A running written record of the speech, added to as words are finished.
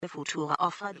The future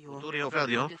of radio. The future of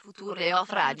radio. The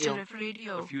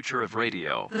future of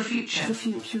radio. The future of radio. The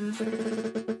future of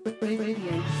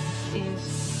radio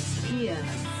is here.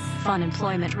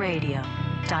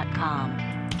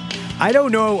 Funemploymentradio.com. I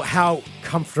don't know how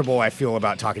comfortable I feel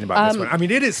about talking about this one. I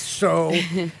mean, it is so,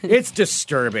 it's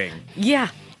disturbing. Yeah,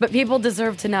 but people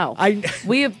deserve to know.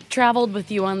 We have traveled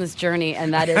with you on this journey,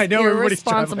 and that is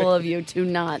irresponsible of you to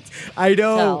not I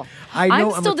know. tell.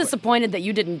 I'm still disappointed that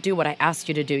you didn't do what I asked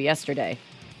you to do yesterday.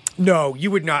 No,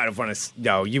 you would not have want to.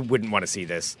 No, you wouldn't want to see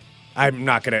this. I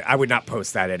would not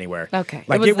post that anywhere. Okay.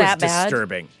 Like It was it was that bad?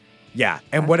 disturbing. Yeah,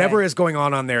 and whatever is going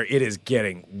on there, it is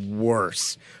getting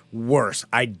worse.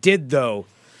 I did though.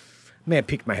 May have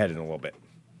peeked my head in a little bit.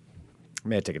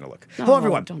 May have taken a look. Hello,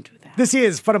 everyone. Don't do that. This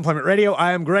is Fun Employment Radio.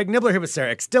 I am Greg Nibbler here with Sarah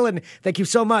X. Dillon. Thank you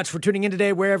so much for tuning in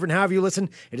today, wherever and however you listen.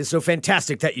 It is so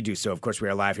fantastic that you do so. Of course, we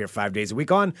are live here 5 days a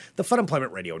week on the Fun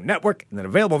Employment Radio Network, and then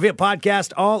available via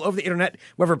podcast all over the internet,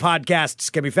 wherever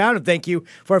podcasts can be found. And thank you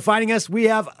for finding us. We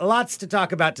have lots to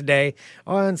talk about today,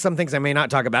 on some things I may not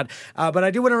talk about. But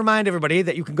I do want to remind everybody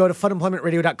that you can go to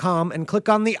funemploymentradio.com and click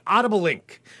on the Audible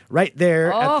link right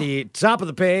there at the top of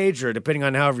the page, or depending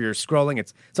on however you're scrolling,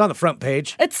 it's on the front page.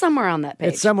 It's somewhere on that page.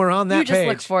 It's somewhere on that page. You just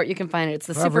look for it. You can find it. It's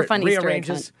the super funny Easter egg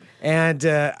hunt. And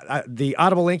the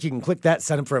Audible link, you can click that,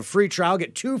 sign up for a free trial,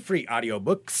 get 2 free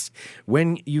audiobooks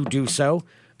when you do so.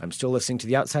 I'm still listening to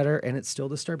The Outsider, and it's still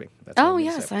disturbing. That's Oh,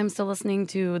 yes. I'm still listening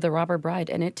to The Robber Bride,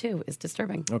 and it, too, is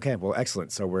disturbing. Okay, well,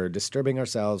 excellent. So we're disturbing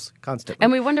ourselves constantly.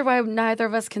 And we wonder why neither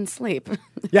of us can sleep.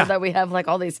 Yeah. That we have, like,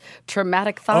 all these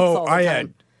traumatic thoughts all the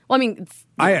time.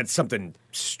 I had something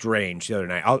strange the other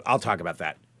night. I'll talk about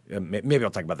that. Maybe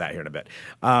I'll talk about that here in a bit.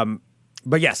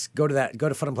 But yes, go to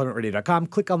funemploymentradio.com,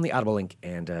 click on the Audible link,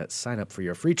 and sign up for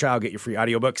your free trial, get your free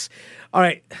audiobooks. All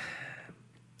right.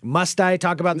 Must I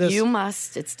talk about this? You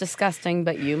must. It's disgusting,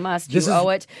 but you must. You owe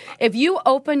it. If you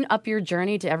open up your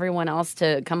journey to everyone else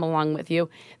to come along with you,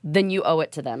 then you owe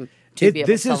it to them to be able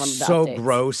to tell them the This is so updates.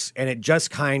 gross, and it just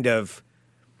kind of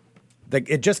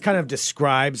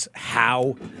describes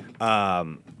how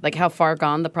like how far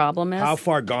gone the problem is. How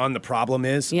far gone the problem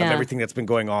is of Yeah. everything that's been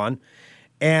going on.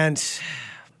 And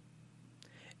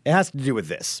it has to do with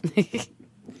this.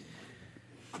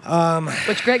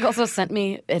 Which Greg also sent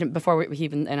me before he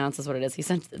even announces what it is. He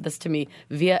sent this to me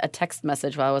via a text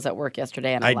message while I was at work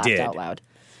yesterday, and I laughed out loud.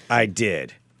 I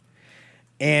did.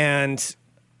 And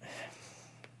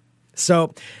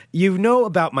so you know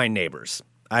about my neighbors.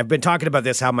 I've been talking about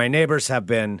this, how my neighbors have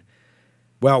been,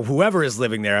 well, whoever is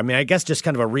living there. I mean, I guess just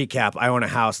kind of a recap. I own a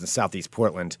house in Southeast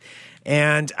Portland,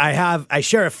 and I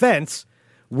share a fence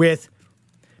with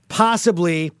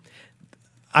possibly,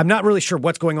 I'm not really sure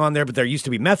what's going on there, but there used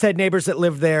to be meth head neighbors that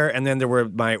lived there, and then there were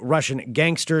my Russian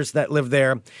gangsters that lived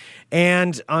there.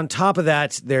 And on top of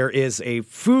that, there is a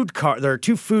food cart. There are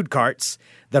 2 food carts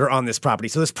that are on this property.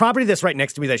 So this property that's right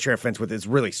next to me that I share a fence with is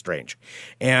really strange.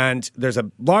 And there's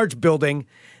a large building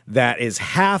that is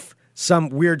half some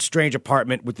weird, strange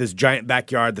apartment with this giant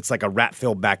backyard that's like a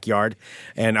rat-filled backyard.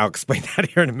 And I'll explain that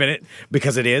here in a minute,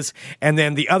 because it is. And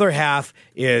then the other half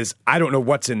is, I don't know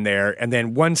what's in there. And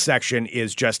then one section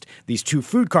is just these 2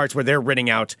 food carts where they're renting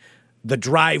out the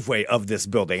driveway of this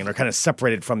building, and are kind of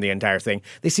separated from the entire thing.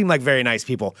 They seem like very nice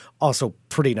people, also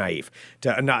pretty naive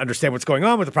to not understand what's going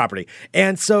on with the property.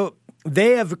 And so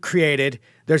they have created,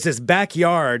 there's this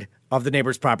backyard of the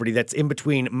neighbor's property that's in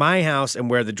between my house and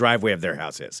where the driveway of their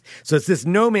house is. So it's this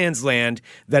no man's land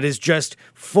that is just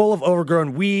full of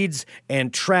overgrown weeds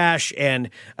and trash and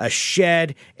a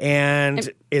shed,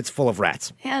 and it's full of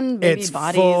rats. And maybe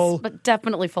bodies, but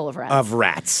definitely full of rats. Of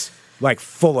rats, like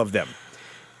full of them.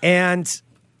 And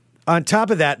on top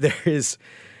of that, there's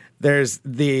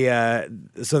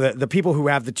the people who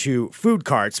have the 2 food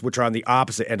carts, which are on the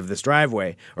opposite end of this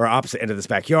driveway, or opposite end of this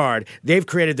backyard. They've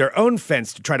created their own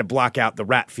fence to try to block out the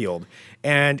rat field.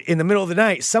 And in the middle of the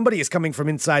night, somebody is coming from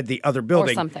inside the other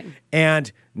building, or something,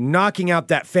 and knocking out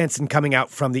that fence and coming out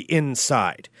from the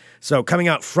inside. So coming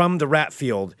out from the rat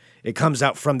field, it comes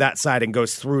out from that side and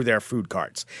goes through their food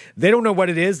carts. They don't know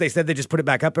what it is. They said they just put it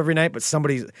back up every night, but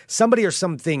somebody or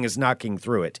something is knocking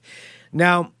through it.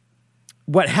 Now,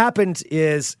 what happened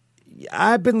is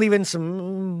I've been leaving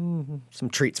some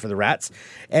treats for the rats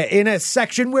in a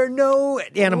section where no other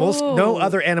animals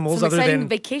some other exciting than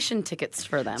vacation tickets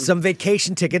for them. Some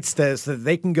vacation tickets so that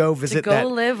they can go visit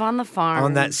live on the farm.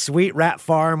 On that sweet rat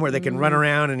farm where they can run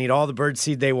around and eat all the bird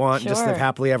seed they want and just live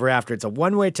happily ever after. It's a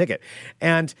one-way ticket.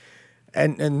 And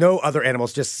no other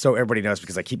animals, just so everybody knows,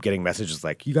 because I keep getting messages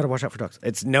like, you got to watch out for dogs.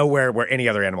 It's nowhere where any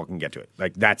other animal can get to it.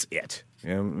 Like, that's it.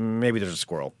 Maybe there's a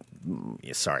squirrel.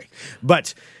 Sorry.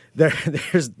 But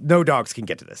there's no dogs can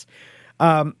get to this.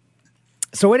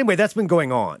 So anyway, that's been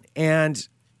going on, and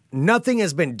nothing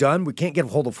has been done. We can't get a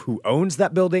hold of who owns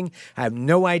that building. I have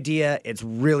no idea. It's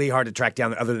really hard to track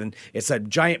down other than it's a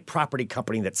giant property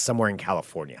company that's somewhere in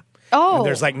California. Oh, and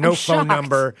there's like no I'm phone shocked.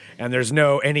 number and there's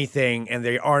no anything, and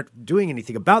they aren't doing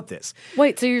anything about this.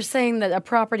 Wait, so you're saying that a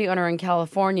property owner in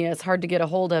California is hard to get a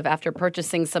hold of after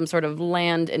purchasing some sort of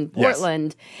land in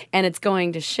Portland, and it's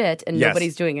going to shit, and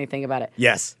nobody's doing anything about it?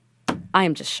 Yes. I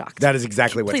am just shocked. That is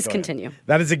exactly what's Please going on. continue.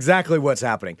 That is exactly what's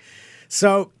happening.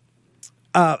 So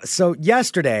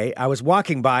yesterday I was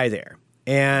walking by there,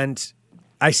 and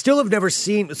I still have never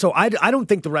seen. So I don't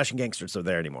think the Russian gangsters are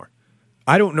there anymore.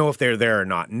 I don't know if they're there or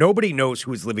not. Nobody knows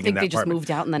who's living in that Think they just apartment.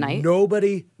 moved out in the night?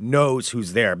 Nobody knows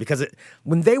who's there because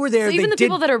when they were there, So even the did,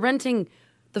 people that are renting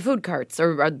the food carts,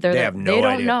 or are they have no they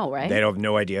idea. don't know, right? They have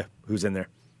no idea who's in there.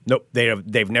 Nope,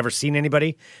 they've never seen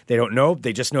anybody. They don't know.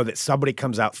 They just know that somebody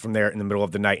comes out from there in the middle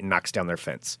of the night and knocks down their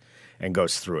fence and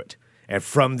goes through it. And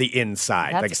from the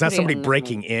inside. That's like, it's not pretty somebody unnerving.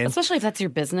 breaking in. Especially if that's your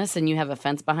business and you have a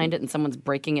fence behind it and someone's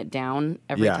breaking it down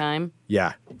every time.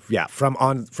 Yeah, from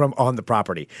on the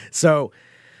property. So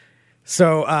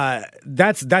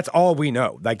that's all we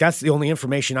know. Like, that's the only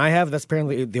information I have. That's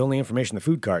apparently the only information the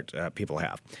food cart people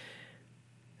have.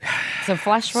 So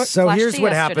So here's to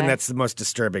what yesterday. happened. That's the most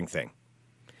disturbing thing.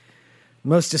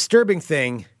 Most disturbing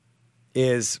thing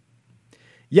is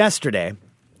yesterday.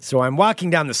 So I'm walking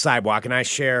down the sidewalk, and I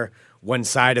share one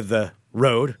side of the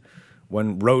road,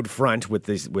 one road front with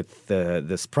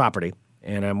this property,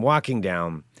 and I'm walking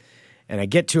down, and I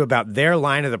get to about their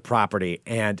line of the property,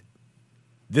 and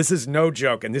this is no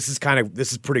joke, and this is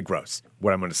pretty gross,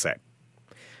 what I'm going to say.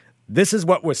 This is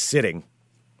what was sitting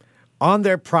on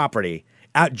their property,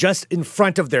 out just in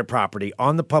front of their property,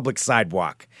 on the public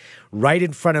sidewalk, right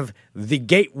in front of the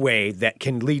gateway that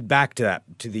can lead back to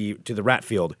the rat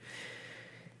field,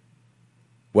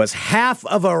 was half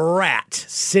of a rat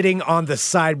sitting on the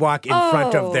sidewalk in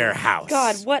front of their house.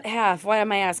 God, what half? Why am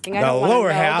I asking? I The don't wanna lower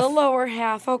know. half The lower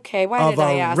half. Okay, why of did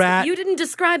I a ask? rat You didn't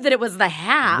describe that it was the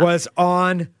half. was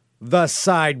on the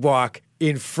sidewalk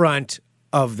in front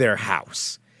of their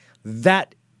house.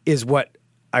 That is what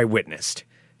I witnessed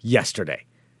yesterday.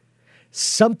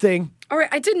 Something. All right,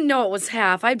 I didn't know it was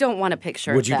half. I don't want a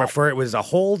picture Would of you that. prefer it was a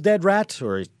whole dead rat,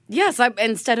 or Yes,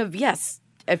 instead of yes.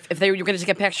 If they were going to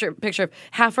take a picture of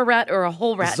half a rat or a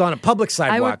whole rat, this is on a public I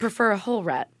sidewalk would prefer a whole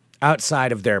rat.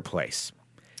 outside of their place?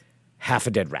 Half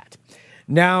a dead rat.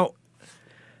 Now,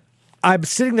 I'm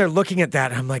sitting there looking at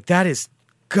that, and I'm like, that is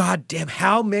goddamn.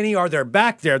 How many are there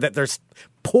back there that they're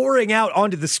pouring out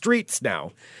onto the streets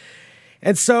now?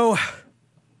 And so,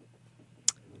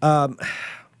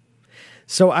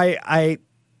 I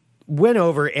went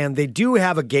over, and they do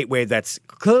have a gateway that's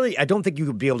clearly, I don't think you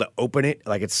would be able to open it.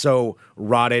 Like, it's so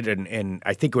rotted, and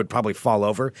I think it would probably fall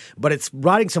over. But it's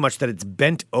rotting so much that it's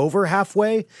bent over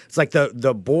halfway. It's like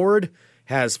the board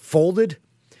has folded,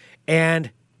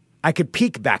 and I could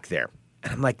peek back there.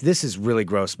 And I'm like, this is really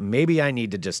gross. Maybe I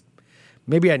need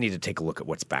to take a look at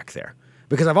what's back there.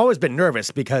 Because I've always been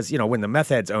nervous because, when the meth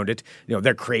heads owned it,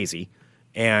 they're crazy.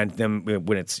 And then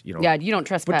when it's, Yeah, you don't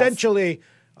trespass. potentially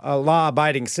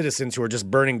law-abiding citizens who are just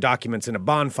burning documents in a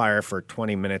bonfire for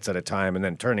 20 minutes at a time and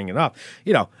then turning it off,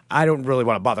 I don't really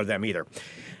want to bother them either.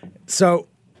 So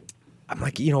I'm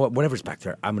like, you know what, whatever's back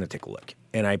there, I'm going to take a look.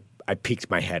 And I peeked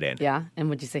my head in. Yeah, and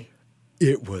what'd you see?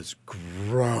 It was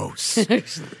gross.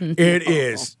 It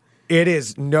is.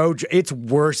 It's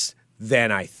worse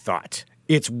than I thought.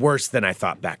 It's worse than I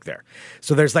thought back there.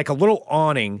 So there's like a little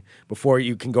awning before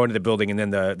you can go into the building, and then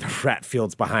the rat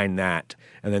field's behind that.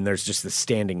 And then there's just the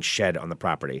standing shed on the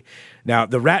property. Now,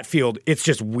 the rat field, it's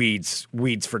just weeds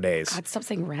for days. God, stop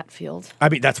saying rat field. I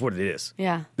mean, that's what it is.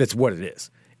 Yeah. That's what it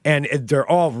is. And they're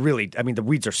all really, the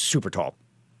weeds are super tall.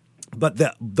 But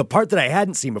the part that I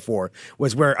hadn't seen before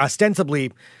was where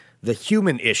ostensibly the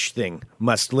human-ish thing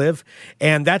must live.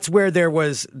 And that's where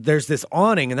there's this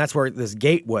awning, and that's where this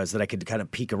gate was that I could kind of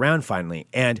peek around finally.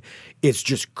 And it's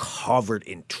just covered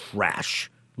in trash.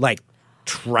 Like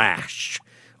trash.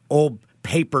 Old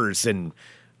papers and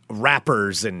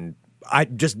wrappers and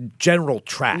just general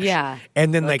trash. Yeah.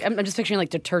 And then I'm just picturing like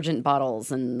detergent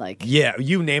bottles and like. Yeah,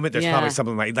 you name it. There's Yeah. probably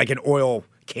something like an oil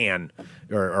can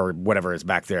or whatever is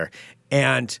back there.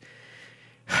 And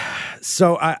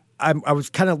so I was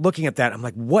kind of looking at that. I'm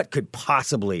like, what kind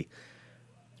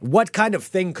of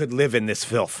thing could live in this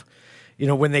filth?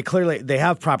 When they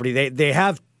have property, they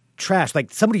have trash.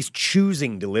 Like somebody's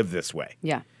choosing to live this way.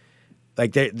 Yeah.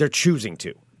 Like they're choosing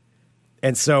to.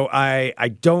 And so I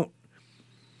don't.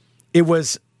 It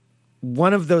was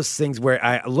one of those things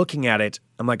where looking at it,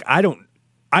 I'm like, I wouldn't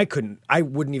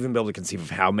even be able to conceive of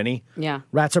how many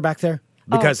rats are back there.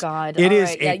 because God. it All is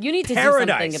right. a Yeah, you need to do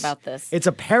paradise. something about this. It's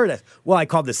a paradise. Well, I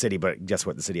called the city, but guess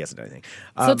what? The city hasn't done anything.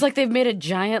 So it's like they've made a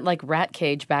giant like rat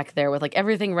cage back there with like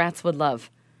everything rats would love.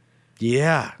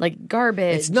 Yeah. Like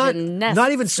garbage. It's not and nests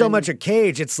not even so and- much a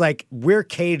cage. It's like we're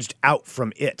caged out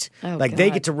from it. Oh, like they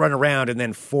God. get to run around and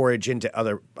then forage into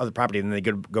other property, and then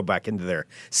they go back into their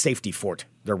safety fort,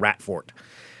 their rat fort.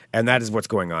 And that is what's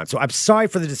going on. So I'm sorry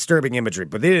for the disturbing imagery,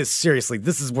 but it is seriously,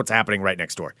 this is what's happening right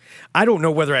next door. I don't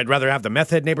know whether I'd rather have the meth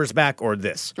head neighbors back or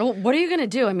this. Well, what are you going to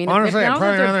do? I mean, Honestly, if I'd now probably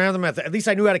that they're- rather have the meth. At least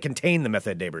I knew how to contain the meth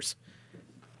head neighbors.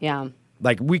 Yeah.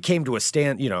 Like we came to a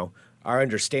stand, our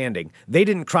understanding. They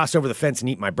didn't cross over the fence and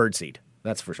eat my bird seed.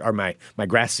 That's for sure. Or my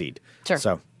grass seed. Sure.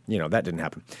 So, that didn't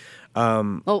happen.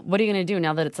 Well, what are you going to do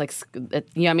now that it's like,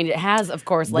 it has, of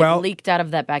course, leaked out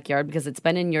of that backyard because it's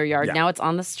been in your yard. Yeah. Now it's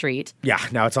on the street. Yeah,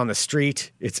 now it's on the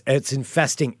street. It's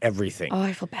infesting everything. Oh,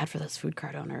 I feel bad for those food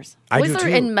cart owners. I At least do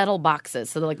they're too. in metal boxes,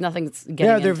 so they're like nothing's getting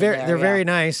Yeah, into they're there, very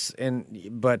nice,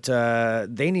 but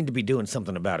they need to be doing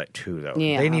something about it too, though.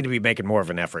 Yeah. They need to be making more of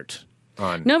an effort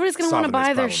on. Nobody's going to want to solving buy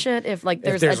this their problem. shit if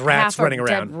there's There's a rats half a running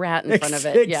dead around. rat in front of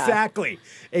it. Yeah.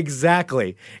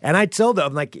 Exactly. And I told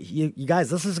them, like, you guys,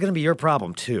 this is going to be your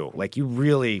problem too. Like, you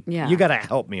really, you got to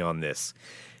help me on this.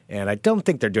 And I don't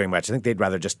think they're doing much. I think they'd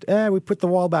rather just, we put the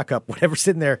wall back up. Whatever's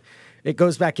in there, it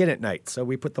goes back in at night. So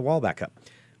we put the wall back up,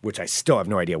 which I still have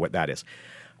no idea what that is.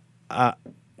 The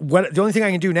only thing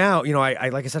I can do now, I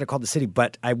like I said, I called the city,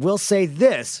 but I will say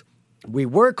this: we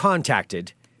were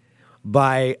contacted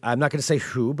by, I'm not going to say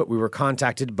who, but we were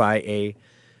contacted by a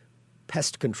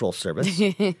pest control service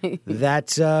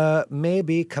that may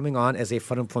be coming on as a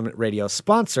Fun Employment Radio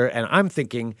sponsor, and I'm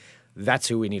thinking that's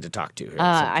who we need to talk to here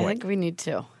at some I point. think we need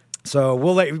to. So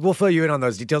we'll fill you in on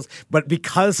those details. But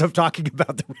because of talking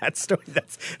about the rat story,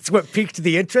 that's what piqued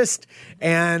the interest.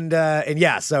 And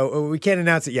yeah, so we can't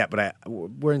announce it yet, but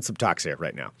we're in some talks here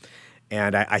right now.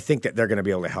 And I think that they're going to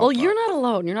be able to help. Well, you're not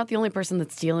alone. You're not the only person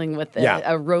that's dealing with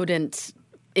a rodent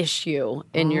issue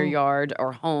in your yard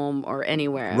or home or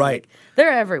anywhere. Right. Like,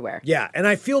 they're everywhere. Yeah, and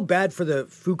I feel bad for the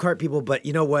food cart people, but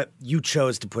you know what? You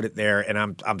chose to put it there, and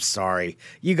I'm sorry.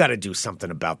 You got to do something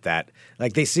about that.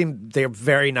 Like they're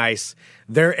very nice.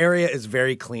 Their area is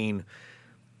very clean,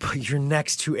 but you're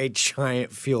next to a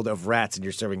giant field of rats, and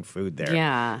you're serving food there.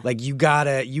 Yeah. Like you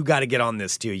gotta get on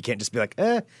this too. You can't just be like,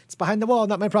 it's behind the wall,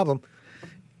 not my problem.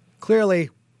 Clearly,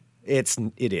 it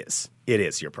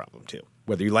is your problem too,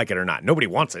 whether you like it or not. Nobody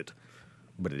wants it,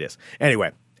 but it is.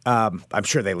 Anyway, I'm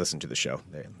sure they listen to the show.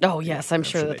 Yes, I'm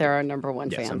sure that they're our number one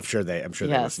fans. Yes, I'm sure they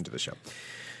listen to the show.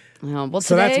 Well,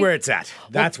 So that's today- where it's at.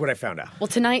 That's what I found out. Well,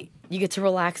 tonight you get to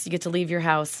relax. You get to leave your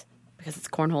house because it's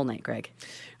cornhole night, Greg.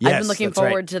 Yes, I've been looking that's right.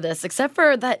 forward to this, except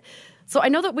for that. So I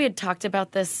know that we had talked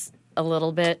about this a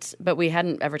little bit, but we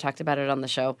hadn't ever talked about it on the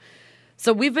show.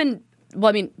 So we've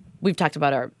talked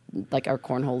about our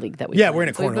cornhole league that we play. We're in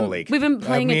a cornhole league. We've been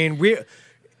playing.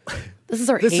 This is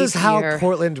our This is how year.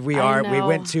 Portland we I are. We know.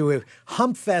 went to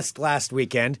Humpfest last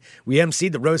weekend. We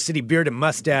emceed the Rose City Beard and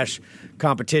Mustache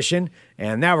competition,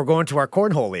 and now we're going to our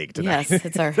cornhole league tonight. Yes,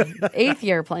 it's our 8th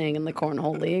year playing in the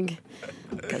cornhole league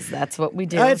because that's what we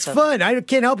do. It's So fun. I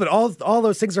can't help it. All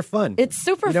those things are fun. It's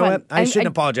super You know fun. what? I shouldn't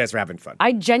apologize for having fun.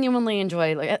 I genuinely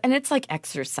enjoy and it's like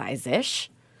exercise-ish.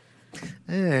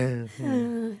 I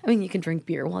mean, you can drink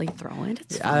beer while you throw it.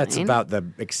 It's fine. That's about the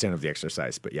extent of the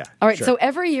exercise, but yeah. All right, sure. so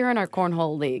every year in our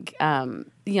cornhole league,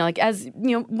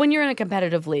 when you're in a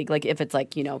competitive league, like if it's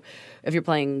like, if you're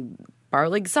playing bar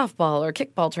league softball or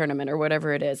kickball tournament or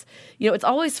whatever it is, it's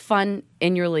always fun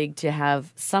in your league to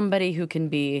have somebody who can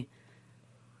be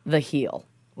the heel.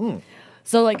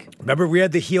 So remember we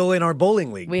had the heel in our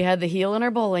bowling league. we had the heel in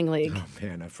our bowling league. Oh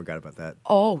man, I forgot about that.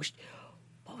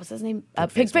 What was his name?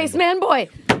 Pig-Faced Man Boy.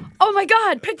 Oh my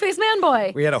God, Pig-Faced Man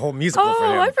Boy. We had a whole musical for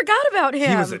him. I forgot about him.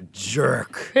 He was a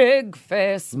jerk.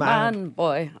 Pig-Faced Man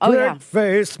Boy. Oh yeah.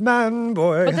 Pig-faced man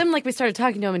boy. But then we started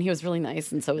talking to him and he was really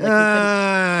nice, and so we couldn't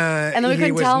he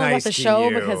tell was him about nice the to show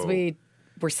you. because we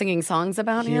were singing songs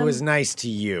about He him. was nice to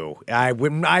you. I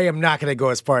am not going to go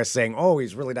as far as saying, "Oh,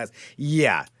 he's really nice."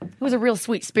 Yeah, He was a real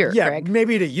sweet spirit, yeah, Greg.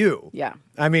 maybe to you. Yeah.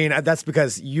 I mean that's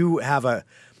because you have a.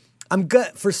 I'm good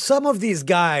for some of these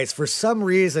guys. For some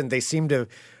reason, they seem to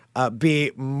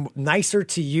be nicer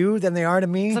to you than they are to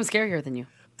me. I'm scarier than you.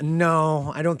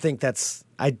 No, I don't think that's.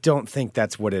 I don't think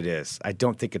that's what it is. I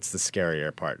don't think it's the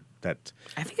scarier part. That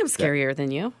I think I'm scarier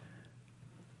than you.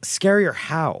 scarier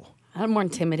how? I'm more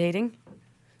intimidating.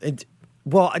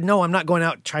 Well, no, I'm not going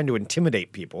out trying to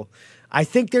intimidate people. I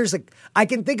think I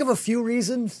can think of a few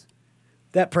reasons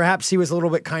that perhaps he was a little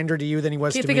bit kinder to you than he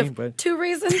was Can you to think me. of But 2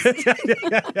 reasons?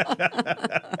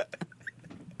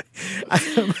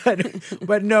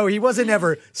 but no, he wasn't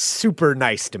ever super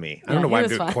nice to me. I don't know he why I'm was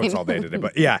doing fine. quotes all day today,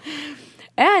 but yeah.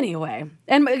 Anyway,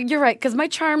 and you're right, because my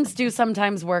charms do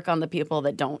sometimes work on the people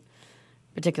that don't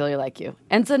particularly like you.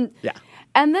 And so, Yeah.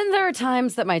 And then there are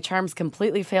times that my charms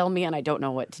completely fail me and I don't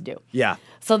know what to do. Yeah.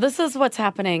 So this is what's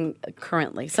happening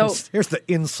currently. So Here's the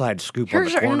inside scoop on the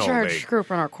here's our Cornhole in-charge League. group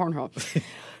on our cornhole.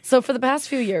 So for the past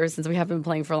few years, since we have been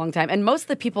playing for a long time, and most of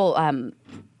the people,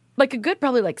 like a good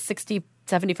probably like 60,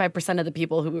 75% of the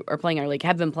people who are playing our league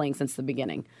have been playing since the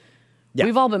beginning. Yeah.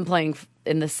 We've all been playing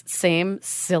in this same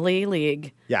silly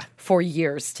league for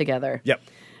years together. Yep.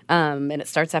 And it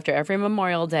starts after every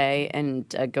Memorial Day and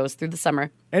goes through the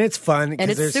summer. And it's fun. And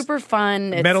it's super fun.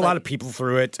 Met a lot of people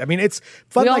through it. I mean, it's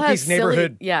fun we all like have these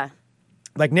neighborhood...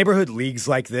 Like neighborhood leagues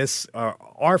like this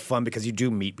are fun because you do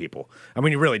meet people. I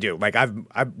mean, you really do. Like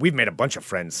we've made a bunch of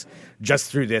friends just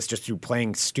through this, just through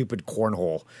playing stupid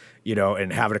cornhole,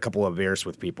 and having a couple of beers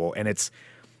with people. And it's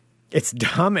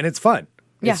dumb and it's fun.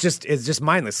 Yeah. It's just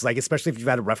mindless. Like, especially if you've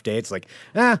had a rough day, it's like,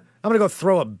 I'm gonna go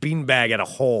throw a beanbag at a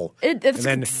hole. It's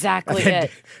exactly it.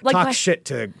 Like talk shit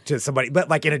to somebody, but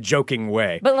like in a joking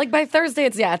way. But like by Thursday,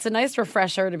 it's a nice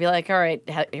refresher to be like, all right,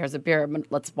 here's a beer.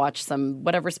 Let's watch some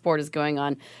whatever sport is going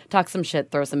on, talk some shit,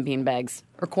 throw some beanbags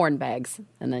or corn bags,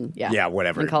 and then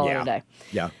whatever, and call it a day.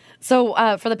 Yeah. So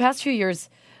for the past few years,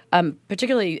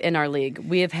 particularly in our league,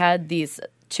 we have had these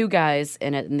two guys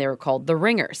in it, and they were called the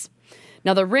Ringers.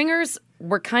 Now the Ringers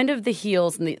were kind of the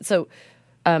heels, and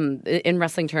in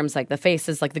wrestling terms, like the face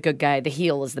is like the good guy, the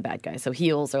heel is the bad guy. So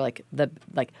heels are like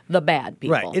the bad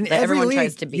people. Right. In that every everyone league,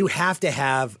 tries to beat. you have to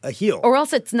have a heel, or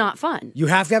else it's not fun. you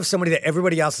have to have somebody that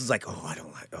everybody else is like, oh, I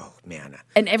don't like. Oh man.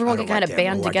 And everyone I don't can kind like of them.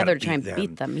 band Oh, I together gotta to try and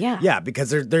beat them. Yeah. Yeah,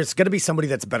 because there's going to be somebody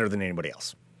that's better than anybody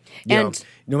else. You And- know,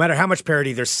 no matter how much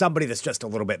parity, there's somebody that's just a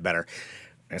little bit better.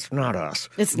 It's not us.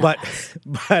 It's not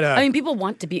but I mean, people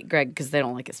want to beat Greg because they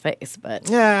don't like his face, but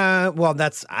yeah, well,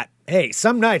 hey,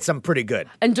 some nights I'm pretty good.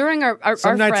 and during our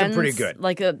Some nights friends, are pretty good.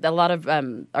 Like a lot of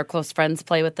our close friends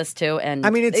play with this too, and I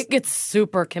mean, it gets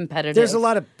super competitive. There's a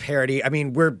lot of parity. I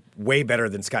mean, we're way better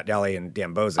than Scott Daly and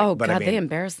Dan Bozic. Oh but God, I mean, they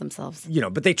embarrass themselves.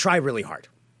 but they try really hard.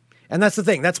 And that's the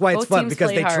thing. That's why it's Both fun teams because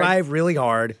play they hard. try really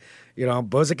hard.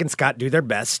 Bozic and Scott do their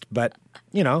best, but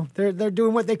they're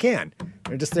doing what they can.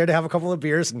 They're just there to have a couple of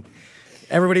beers, and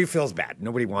everybody feels bad.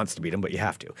 Nobody wants to beat them, but you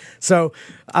have to. So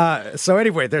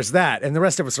anyway, there's that, and the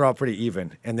rest of us are all pretty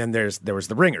even. And then there was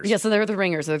the Ringers. Yeah, so they were the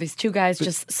Ringers. They're these two guys,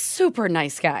 just super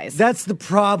nice guys. That's the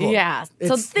problem. Yeah. So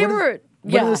It's they one of- were-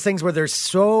 one of those things where they're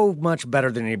so much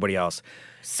better than anybody else.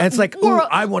 And it's like, We're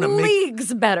I want to make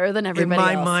leagues better than in everybody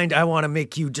my else. mind, I want to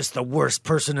make you just the worst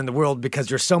person in the world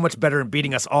because you're so much better at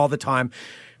beating us all the time.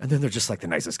 And then they're just like the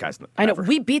nicest guys. I know ever.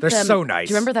 we beat they're them. so nice.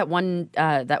 Do you remember that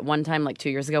one time like 2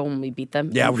 years ago when we beat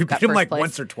them? Yeah, and we got beat them first like place?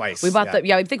 once or twice. We bought Yeah. them.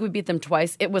 Yeah, I think we beat them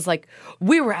twice. It was like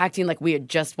we were acting like we had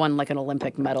just won like an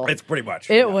Olympic medal. It's pretty much.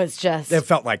 It was just. It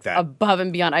felt like that. Above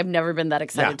and beyond. I've never been that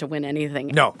excited Yeah. to win anything.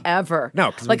 No. Ever.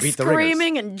 No, 'cause we like beat the Ringers.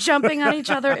 screaming and jumping on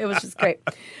each other. It was just great.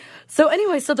 So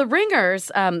anyway, so the Ringers,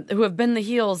 who have been the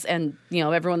heels, and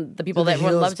everyone, the people that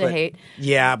everyone heels, loved to but- hate.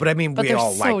 Yeah, but I mean, But we they're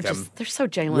all so like them. they're so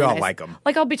genuine. We all nice. like 'em.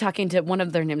 Like I'll be talking to one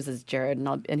of their names is Jared,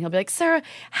 and he'll be like, Sarah,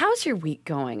 how's your week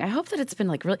going? I hope that it's been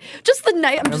like really just the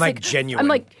night. I'm just like, genuine. I'm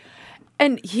like,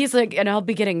 and he's like, and I'll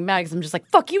be getting mad because I'm just like,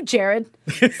 fuck you, Jared.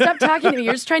 Stop talking to me.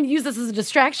 You're just trying to use this as a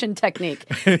distraction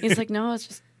technique. He's like, no, it's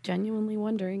just genuinely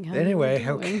wondering how. Anyway,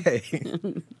 you're doing."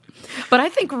 okay. But I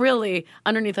think really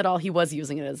underneath it all, he was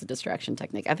using it as a distraction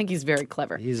technique. I think he's very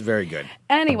clever. He's very good.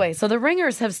 Anyway, so the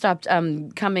Ringers have stopped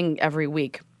coming every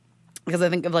week because I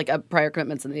think of like prior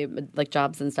commitments and the like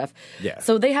jobs and stuff. Yeah.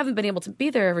 So they haven't been able to be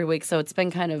there every week. So we've been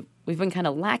kind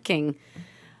of lacking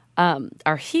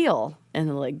our heel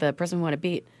and like the person we want to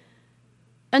beat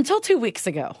until 2 weeks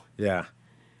ago. Yeah.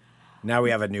 Now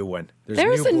we have a new one.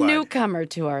 There's new a blood. newcomer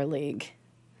to our league.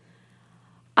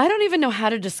 I don't even know how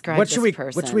to describe What this should we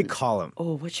person. What should we call him?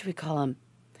 Oh, what should we call him?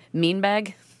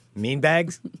 Meanbag? Mean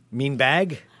bags? Mean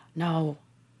bag? No.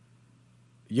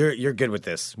 You're good with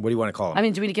this. What do you want to call him? I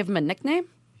mean, do we give him a nickname?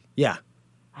 yeah.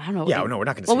 I don't know. Yeah, no, we're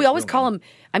not gonna Well, say we his always real call name. him.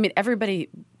 I mean, everybody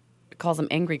calls him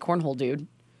Angry Cornhole Dude.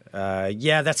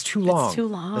 Yeah, that's too long. too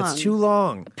long. That's too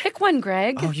long. Pick one,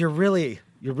 Greg. Oh, you're really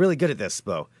good at this,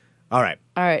 though. All right.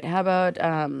 All right. How about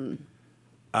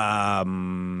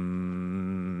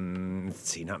Let's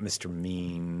see, not Mr.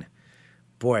 Mean.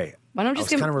 Boy, why don't I we just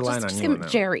was give kind of him relying just on give you him on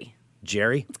that. Jerry?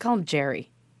 Jerry? Let's call him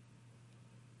Jerry.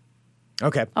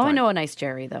 Okay. Oh, I fine. know a nice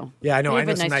Jerry though. Yeah, I know. We I have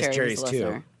know a some nice Jerry who's Jerrys, a too.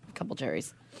 listener. A couple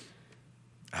Jerrys.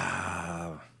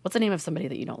 What's the name of somebody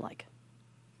that you don't like?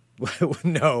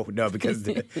 no, because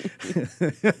it's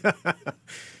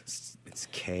It's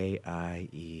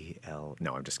Kiel.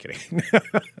 No, I'm just kidding.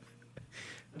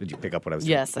 Did you pick up what I was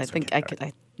saying? Yes, I think I could.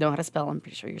 I know how to spell. I'm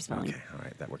pretty sure you're spelling. Okay, all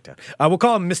right, that worked out. We'll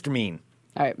call him Mr. Mean.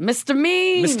 All right, Mr.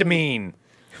 Mean. Mr. Mean.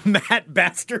 Matt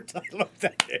Bastard. I love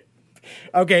that name.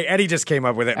 Okay, Eddie just came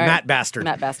up with it. All right, Matt Bastard.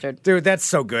 Matt Bastard. Dude, that's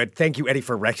so good. Thank you, Eddie,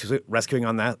 for rescuing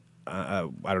on that. I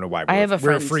don't know why I have a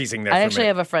friend. we're freezing there. I for a actually minute.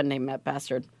 have a friend named Matt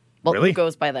Bastard. Well, Really? who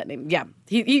goes by that name? Yeah,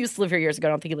 he used to live here years ago.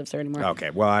 I don't think he lives here anymore.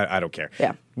 Okay, well, I don't care.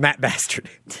 Yeah. Matt Bastard.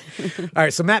 All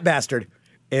right, so Matt Bastard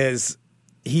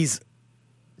he's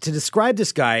to describe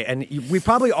this guy, and we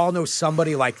probably all know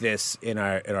somebody like this in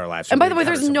our lives. And by the way,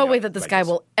 there's no way that this guy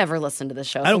will ever listen to this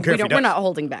show. I don't care if he does. We're not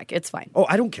holding back. It's fine. Oh,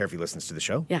 I don't care if he listens to the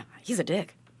show. Yeah, he's a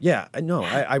dick. Yeah, no,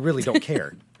 I really don't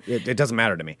care. It doesn't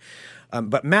matter to me.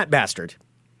 But Matt Bastard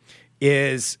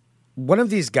is one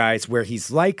of these guys where he's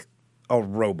like a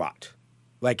robot.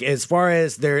 Like as far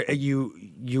as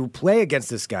you play against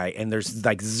this guy and there's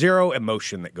like zero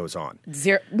emotion that goes on.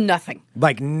 Nothing.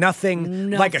 Like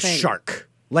nothing. Like a shark.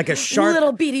 Like a shark.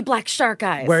 Little beady black shark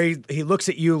eyes. Where he looks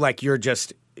at you like you're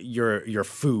just your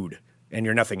food and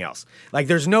you're nothing else. Like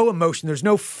there's no emotion, there's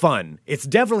no fun. It's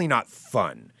definitely not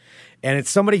fun. And it's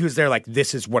somebody who's there like,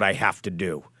 this is what I have to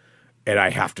do. And I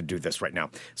have to do this right now.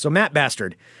 So Matt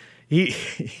Bastard,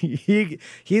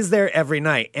 he's there every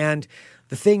night. And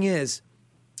the thing is,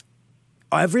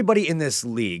 everybody in this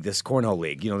league, this Cornhole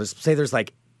League, say there's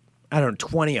like, I don't know,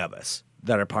 20 of us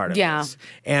that are part of this.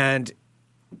 And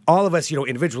all of us,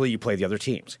 individually, you play the other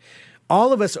teams.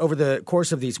 All of us over the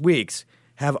course of these weeks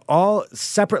have all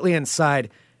separately inside,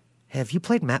 have you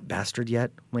played Matt Bastard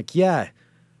yet? I'm like, yeah,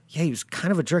 he was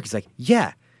kind of a jerk. He's like,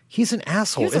 yeah, he's an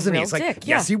asshole, isn't he? It's like, dick,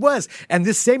 yes, he was. And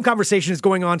this same conversation is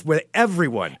going on with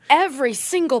everyone. Every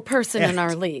single person in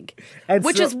our league.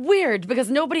 Which is weird because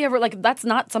nobody ever, that's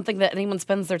not something that anyone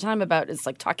spends their time about is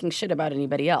talking shit about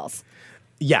anybody else.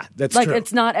 Yeah, that's true.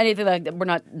 It's not anything we're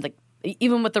not,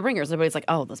 even with the ringers, everybody's like,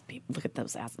 oh, those people, look at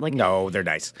those assholes. No, they're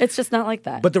nice. It's just not like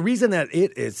that. But the reason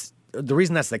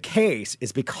that's the case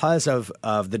is because of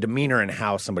the demeanor and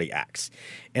how somebody acts.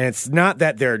 And it's not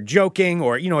that they're joking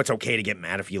or, it's okay to get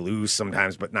mad if you lose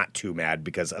sometimes, but not too mad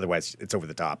because otherwise it's over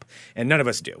the top. And none of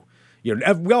us do.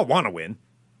 We all want to win.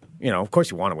 Of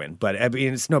course you want to win, but I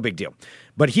mean, it's no big deal.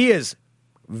 But he is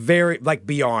very,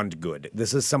 beyond good.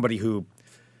 This is somebody who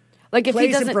if plays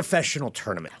he doesn't, in professional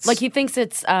tournaments. He thinks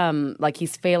it's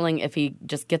he's failing if he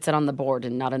just gets it on the board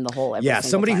and not in the hole every single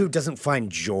somebody time. who doesn't find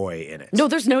joy in it. No,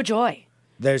 there's no joy.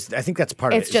 I think that's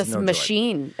part of it. It's just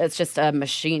machine. It's just a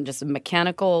machine, just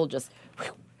mechanical, just.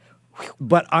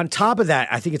 But on top of that,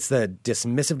 I think it's the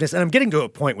dismissiveness. And I'm getting to a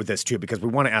point with this, too, because we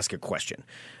want to ask a question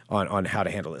on how to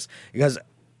handle this. Because,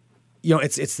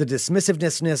 it's the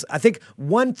dismissiveness. I think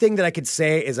one thing that I could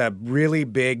say is a really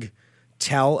big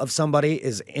tell of somebody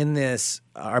is in this.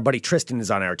 Our buddy Tristan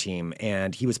is on our team,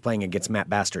 and he was playing against Matt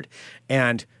Bastard.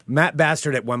 And Matt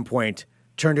Bastard at one point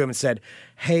turned to him and said,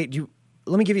 hey,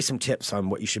 let me give you some tips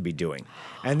on what you should be doing.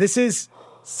 And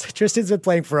Tristan's been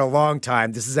playing for a long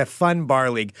time. This is a fun bar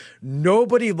league.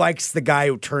 Nobody likes the guy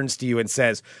who turns to you and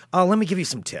says, oh, let me give you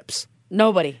some tips.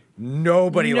 Nobody likes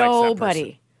that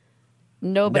person.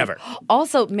 Nobody. Never.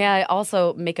 Also, may I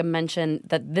also make a mention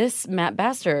that this Matt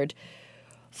Bastard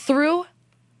threw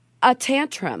a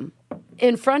tantrum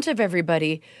in front of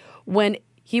everybody when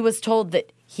he was told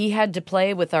that he had to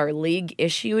play with our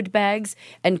league-issued bags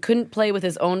and couldn't play with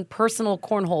his own personal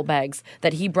cornhole bags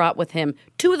that he brought with him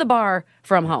to the bar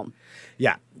from home.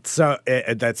 Yeah, so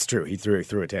that's true. He threw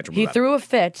a tantrum. He threw a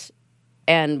fit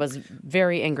and was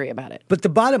very angry about it. But the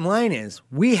bottom line is,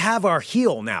 we have our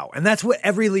heel now, and that's what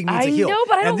every league needs, a heel. I know,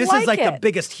 but I don't And this is the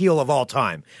biggest heel of all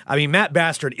time. I mean, Matt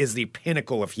Bastard is the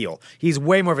pinnacle of heel. He's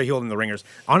way more of a heel than the ringers.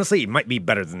 Honestly, he might be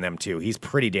better than them, too. He's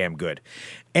pretty damn good.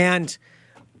 And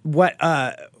what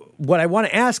I want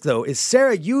to ask though is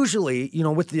Sarah usually,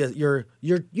 with you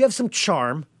have some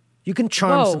charm. You can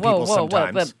charm some people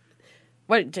sometimes.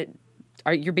 What?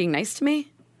 Are you being nice to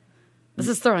me? This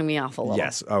is throwing me off a little.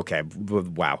 Yes. Okay.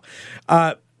 Wow.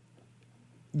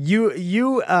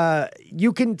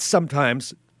 You can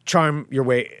sometimes charm your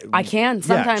way. I can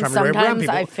sometimes. Sometimes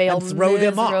I fail throw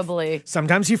miserably. them off.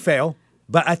 Sometimes you fail.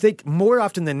 But I think more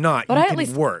often than not, but you at can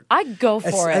least work. I go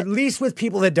for it. At least with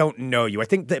people that don't know you. I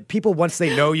think that people, once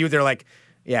they know you, they're like,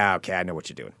 yeah, okay, I know what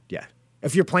you're doing. Yeah.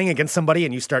 If you're playing against somebody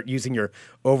and you start using your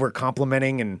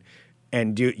over-complimenting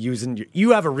and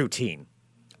you have a routine.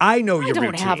 I know your routine. I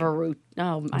don't have a routine.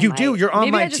 No, you do. You're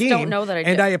on my team. I just don't know that I do.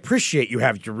 And I appreciate you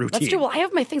have your routine. That's true. Well, I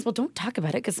have my things. Well, don't talk about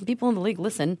it because some people in the league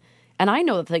listen. And I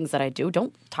know the things that I do.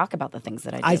 Don't talk about the things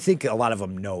that I do. I think a lot of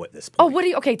them know at this point.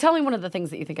 Oh, okay, tell me one of the things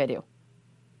that you think I do.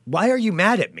 Why are you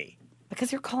mad at me?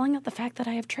 Because you're calling out the fact that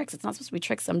I have tricks. It's not supposed to be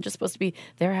tricks. I'm just supposed to be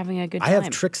there having a good I time.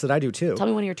 have tricks that I do too. Tell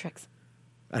me one of your tricks.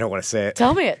 I don't want to say it.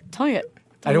 Tell me it.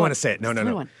 I don't want to say it. No. Tell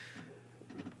me one.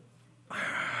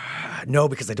 No,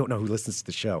 because I don't know who listens to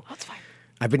the show. Oh, that's fine.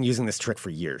 I've been using this trick for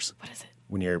years. What is it?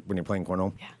 When you're playing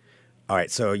cornhole? Yeah. All right,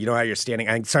 so you know how you're standing.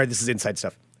 I'm sorry, this is inside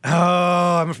stuff.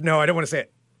 Oh, no, I don't want to say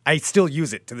it. I still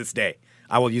use it to this day.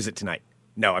 I will use it tonight.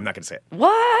 No, I'm not going to say it.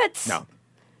 What?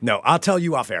 No, I'll tell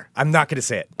you off air. I'm not going to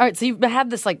say it. All right, so you have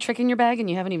this like trick in your bag and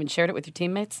you haven't even shared it with your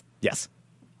teammates? Yes.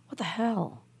 What the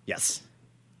hell? Yes.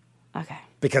 Okay.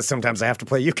 Because sometimes I have to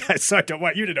play you guys, so I don't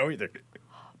want you to know either.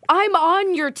 I'm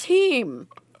on your team.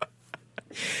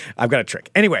 I've got a trick.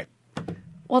 Anyway.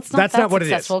 Well, it's That's not what it is.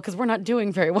 successful because we're not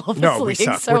doing very well this No, we league,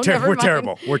 suck. so We're never mind.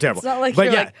 terrible. We're terrible. It's not like but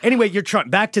you're yeah, like, anyway, your charm.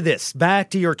 Back to this. Back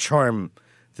to your charm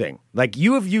thing. Like,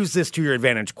 you have used this to your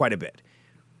advantage quite a bit.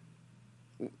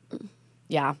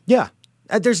 yeah. Yeah.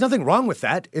 There's nothing wrong with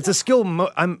that. It's a skill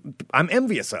I'm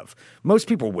envious of. Most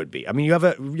people would be. I mean, you have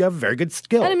a very good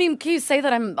skill. And I mean, can you say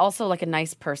that I'm also like a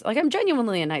nice person? Like I'm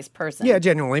genuinely a nice person. Yeah,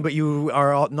 genuinely, but you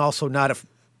are also not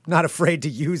afraid to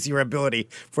use your ability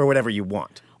for whatever you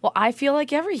want. Well, I feel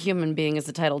like every human being is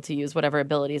entitled to use whatever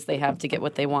abilities they have to get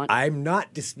what they want. I'm not.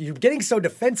 You're getting so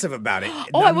defensive about it.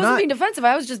 I wasn't being defensive.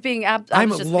 I was just being.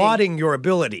 I'm lauding your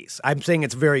abilities. I'm saying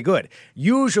it's very good.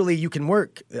 Usually, you can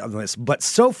work on this, but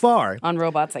so far on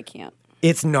robots, I can't.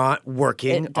 It's not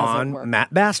working It doesn't on work.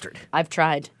 Matt Bastard. I've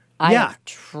tried. I have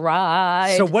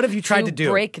tried. So what have you tried to do?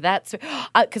 Break that?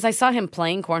 Because I saw him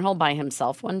playing cornhole by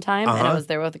himself one time, and I was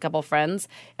there with a couple friends,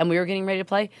 and we were getting ready to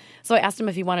play. So I asked him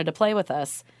if he wanted to play with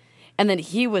us, and then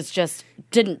he was just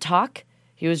didn't talk.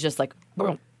 He was just like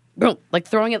boom, boom, like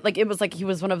throwing it like it was like he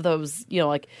was one of those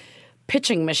like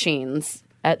pitching machines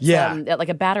at like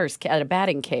a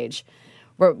batting cage,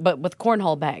 but with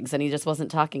cornhole bags, and he just wasn't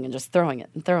talking and just throwing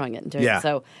it and doing it.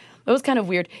 So it was kind of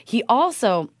weird. He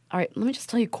also. All right, let me just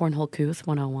tell you Cornhole Couth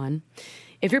 101.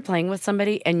 If you're playing with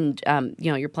somebody and,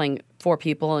 you're playing 4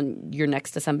 people and you're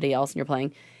next to somebody else and you're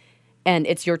playing and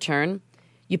it's your turn,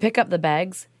 you pick up the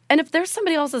bags. And if there's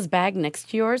somebody else's bag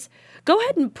next to yours, go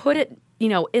ahead and put it,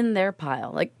 in their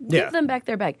pile. Like, give them back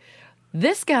their bag.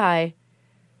 This guy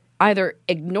either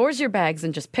ignores your bags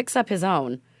and just picks up his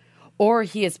own, or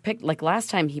he has picked, like last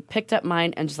time, he picked up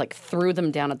mine and just like threw them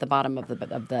down at the bottom of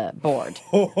the board.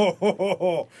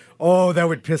 Oh, that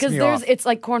would piss me off. Because it's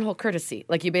like cornhole courtesy.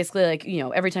 Like you basically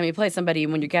every time you play somebody,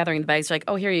 when you're gathering the bags, you're like,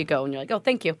 oh, here you go. And you're like, oh,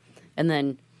 thank you. And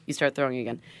then you start throwing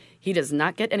again. He does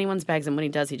not get anyone's bags, and when he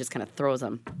does, he just kind of throws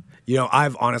them.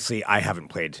 I haven't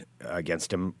played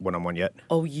against him one-on-one yet.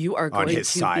 Oh, you are going on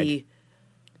his to side. be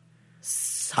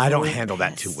so I don't handle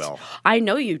that pissed. too well. I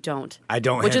know you don't. I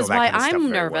don't Which handle is that why kind of stuff I'm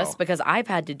very nervous well. because I've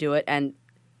had to do it, and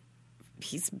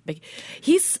he's big.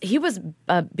 He was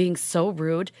being so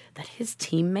rude that his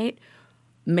teammate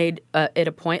made it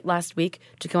a point last week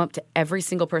to come up to every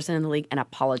single person in the league and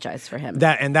apologize for him.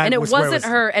 And it wasn't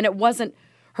her, and it wasn't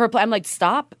her. I'm like,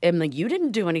 stop! I'm like, you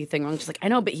didn't do anything wrong. She's like, I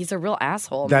know, but he's a real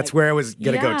asshole. That's where I was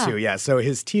going to go to. Yeah. So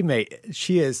his teammate,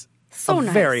 she is so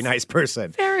nice. Very nice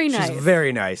person. Very nice. She's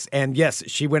very nice. And yes,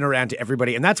 she went around to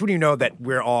everybody. And that's when you know that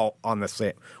we're all on the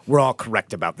same. We're all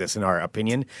correct about this in our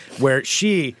opinion. Where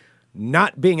she,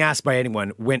 not being asked by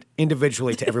anyone, went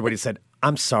individually to everybody and said,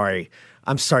 I'm sorry,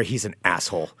 he's an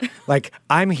asshole. Like,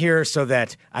 I'm here so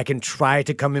that I can try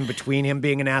to come in between him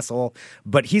being an asshole,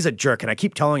 but he's a jerk. And I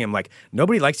keep telling him, like,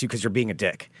 nobody likes you because you're being a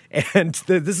dick. And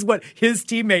this is what his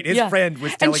teammate, his friend,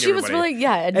 was telling everybody. And she was really,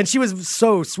 and she was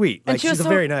so sweet. Like, she's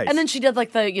very nice. And then she did,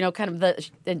 like, the, kind of the,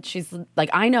 and she's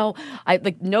like, I know,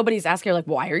 nobody's asking her, like,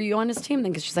 why are you on his team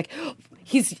then? Because she's like,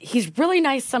 he's really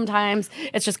nice sometimes.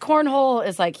 It's just cornhole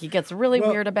is like, he gets really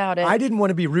weird about it. I didn't want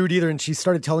to be rude either. And she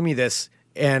started telling me this.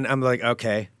 And I'm like,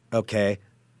 okay.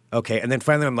 And then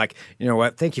finally I'm like, you know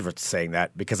what? Thank you for saying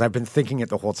that, because I've been thinking it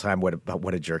the whole time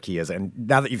what a jerk he is. And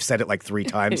now that you've said it like 3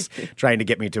 times trying to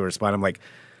get me to respond, I'm like,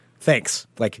 thanks.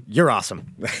 Like, you're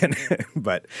awesome.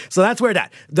 But so that's where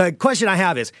that. The question I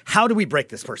have is, how do we break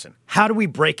this person? How do we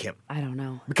break him? I don't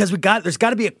know. Because there's got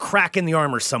to be a crack in the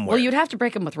armor somewhere. Well, you'd have to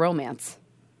break him with romance.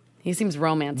 He seems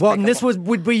romance. Well, and this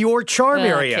would be your charm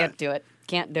area. Can't do it.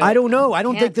 I don't know. I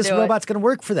don't think this robot's going to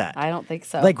work for that. I don't think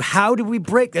so. Like, how do we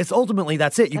break this? Ultimately,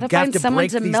 that's it. You've got to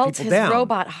break these people down. Melt his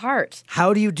robot heart.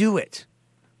 How do you do it?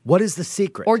 What is the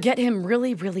secret? Or get him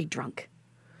really, really drunk.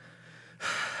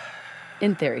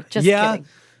 In theory. Just kidding.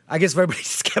 I guess everybody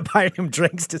just kept buying him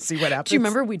drinks to see what happens. Do you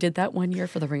remember we did that one year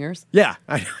for the Ringers? Yeah.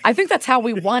 I think that's how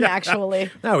we won, actually.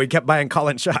 No, we kept buying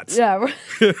Colin shots. Yeah.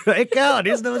 Hey, Colin,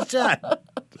 here's another shot.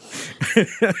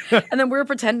 And then we were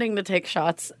pretending to take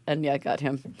shots, and got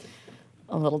him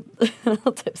a little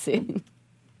tipsy.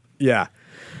 Yeah.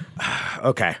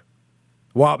 Okay.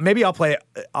 Well, maybe I'll play.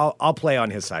 I'll play on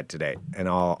his side today, and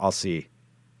I'll see.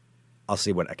 I'll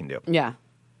see what I can do. Yeah.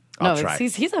 I'll No, try.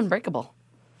 he's unbreakable.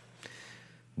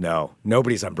 No,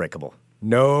 nobody's unbreakable.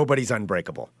 Nobody's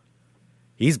unbreakable.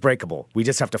 He's breakable. We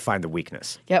just have to find the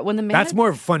weakness. Yeah, when the That's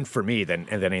more fun for me than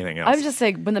anything else. I was just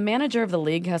saying, when the manager of the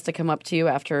league has to come up to you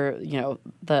after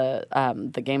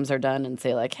the games are done and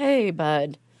say like, "Hey,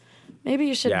 bud, maybe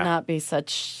you should Yeah. not be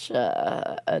such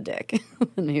a dick."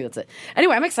 Maybe that's it.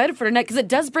 Anyway, I'm excited for tonight because it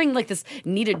does bring like this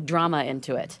needed drama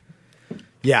into it.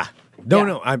 Yeah.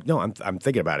 No, I'm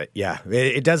thinking about it. Yeah,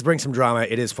 it does bring some drama.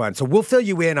 It is fun. So we'll fill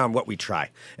you in on what we try.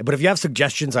 But if you have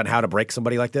suggestions on how to break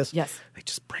somebody like this, Yes. like,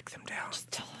 just break them down. Just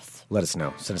tell us. Let us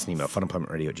know. Send us an email,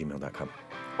 funemploymentradio@gmail.com.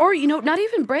 Or not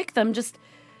even break them, just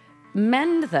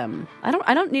mend them. I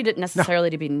don't need it necessarily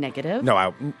to be negative. No,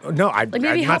 I'm Like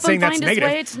maybe not help saying him that's find his negative.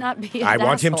 way to not be. I an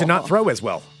want him to not asshole. throw as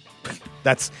well.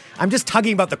 I'm just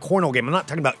talking about the cornhole game. I'm not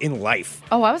talking about in life.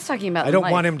 Oh, I was talking about. I don't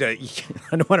want him to.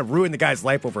 I don't want to ruin the guy's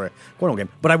life over a cornhole game.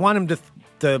 But I want him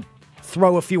to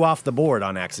throw a few off the board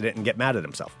on accident and get mad at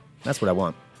himself. That's what I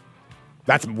want.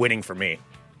 That's winning for me.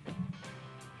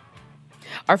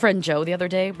 Our friend Joe the other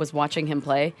day was watching him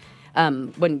play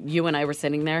when you and I were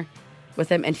sitting there with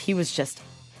him, and he was just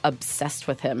obsessed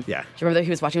with him. Yeah. Do you remember that he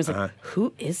was watching? He was like,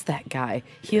 "Who is that guy?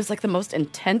 He is like the most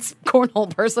intense cornhole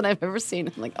person I've ever seen."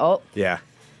 I'm like, "Oh, Yeah.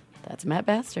 that's Matt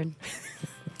Bastard."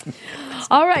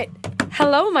 All right.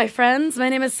 Hello, my friends. My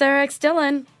name is Sarah X.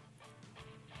 Dillon.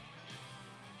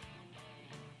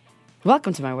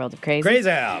 Welcome to my world of crazy. Crazy.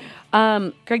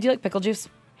 Greg, do you like pickle juice?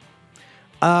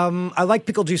 I like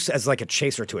pickle juice as like a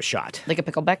chaser to a shot. Like a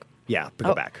pickleback? Yeah,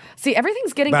 pickleback. See,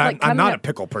 everything's getting But like I'm coming not a up-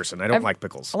 pickle person. I don't like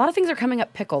pickles. A lot of things are coming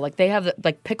up pickle. Like they have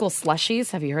like pickle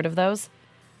slushies. Have you heard of those?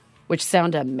 Which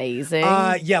sound amazing.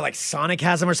 Yeah, like Sonic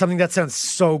has them or something. That sounds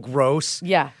so gross.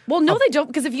 Yeah. Well, no, they don't,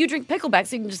 because if you drink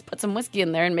picklebacks, you can just put some whiskey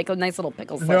in there and make a nice little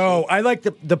pickle slushie. No, I like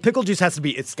the pickle juice has to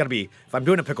be, it's got to be, if I'm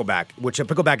doing a pickleback, which a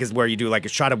pickleback is where you do like a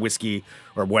shot of whiskey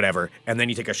or whatever, and then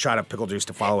you take a shot of pickle juice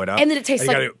to follow it up. And then it tastes you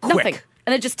like gotta do it quick. nothing.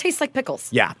 And it just tastes like pickles.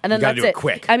 Yeah, And then you gotta that's do it it.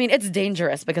 quick. I mean, it's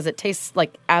dangerous because it tastes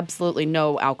like absolutely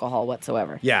no alcohol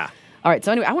whatsoever. Yeah. All right.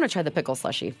 So anyway, I want to try the pickle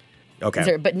slushie.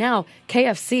 Okay. But now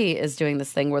KFC is doing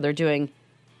this thing where they're doing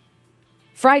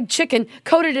fried chicken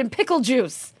coated in pickle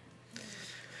juice.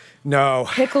 No.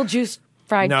 Pickle juice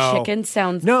fried No. chicken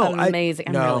sounds No, amazing.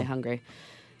 I'm no. really hungry.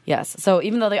 Yes. So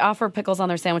even though they offer pickles on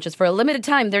their sandwiches for a limited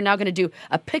time, they're now going to do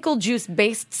a pickle juice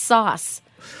based sauce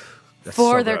That's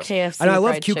for so their gross. KFC And I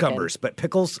love fried chicken. cucumbers, but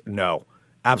pickles, no.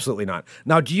 Absolutely not.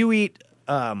 Now, do you eat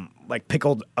like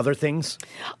pickled other things?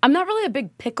 I'm not really a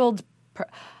big pickled.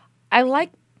 I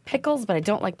like pickles, but I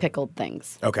don't like pickled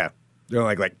things. Okay. You don't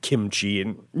like kimchi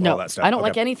and No, all that stuff? I don't Okay.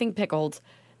 like anything pickled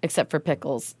except for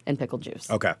pickles and pickle juice.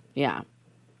 Okay. Yeah.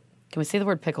 Can we say the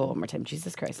word pickle one more time?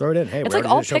 Jesus Christ. Throw it in. Hey, it's we're like already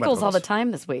all doing a show about pickles all the pickles.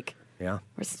 time this week. Yeah.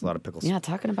 There's a lot of pickles. Yeah,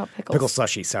 talking about pickles. Pickle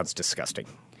slushy sounds disgusting.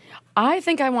 I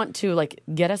think I want to like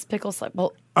get us pickle slushie.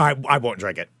 Well, I won't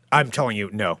drink it. I'm telling you,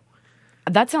 no.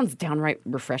 that sounds downright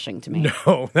refreshing to me.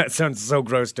 No, that sounds so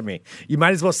gross to me. You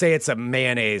might as well say it's a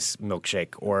mayonnaise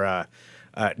milkshake or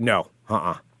no.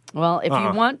 Well, if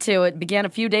you want to, it began a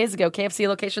few days ago. KFC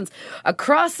locations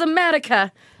across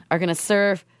America are going to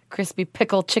serve crispy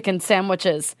pickle chicken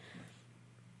sandwiches.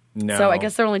 No. So I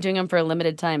guess they're only doing them for a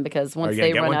limited time because once you gonna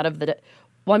they get run one? out of the...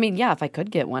 Well, I mean, yeah, if I could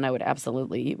get one, I would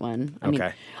absolutely eat one. I mean,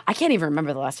 Okay. I can't even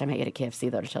remember the last time I ate at KFC,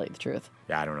 though, to tell you the truth.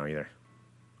 Yeah, I don't know either.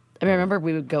 I mean, I remember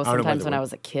we would go don't know sometimes whether when I we-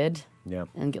 was a kid. Yeah.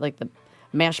 And get like the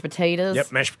mashed potatoes.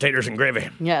 Yep, mashed potatoes and gravy.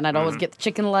 Yeah, and I'd Mm-hmm. always get the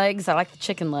chicken legs. I like the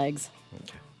chicken legs.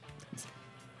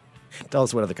 Tell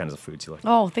us what other kinds of foods you like.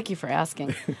 Oh, thank you for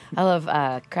asking. I love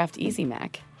Kraft Easy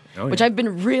Mac, Oh, which yeah. I've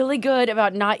been really good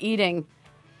about not eating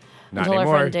Not until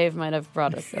anymore. our friend Dave might have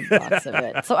brought us a box of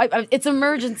it. So it's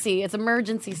emergency. It's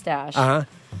emergency stash. Uh-huh.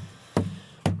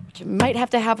 Which you might have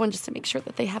to have one just to make sure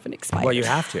that they haven't expired. Well, you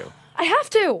have to. I have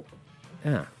to.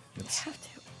 Yeah. I have to.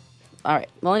 All right.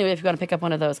 Well, anyway, if you want to pick up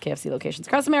one of those KFC locations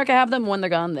across America, have them. When they're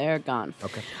gone, they're gone.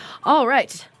 Okay. All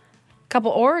right.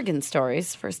 Couple Oregon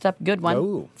stories. First up, good one.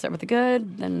 Oh. Start with the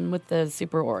good, then with the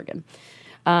super Oregon.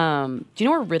 Do you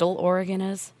know where Riddle, Oregon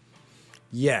is?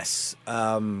 Yes. There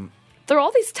are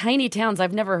all these tiny towns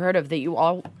I've never heard of that you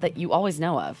always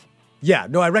know of. Yeah,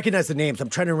 no, I recognize the names. I'm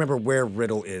trying to remember where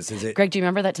Riddle is. Is it? Greg, do you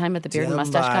remember that time at the beard and Down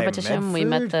mustache by competition we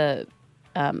met Medford?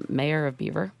 the mayor of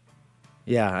Beaver?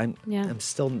 Yeah, Yeah. I'm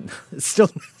still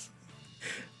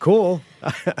cool.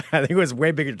 I think it was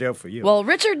way bigger deal for you. Well,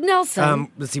 Richard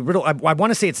Nelson. Let's see, Riddle. I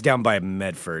want to say it's down by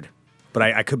Medford, but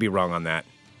I could be wrong on that.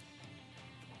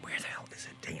 Where the hell is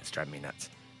it? Dang, it's driving me nuts.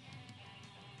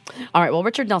 All right, well,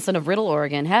 Richard Nelson of Riddle,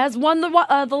 Oregon, has won the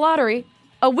lottery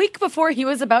a week before he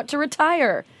was about to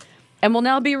retire and will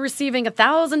now be receiving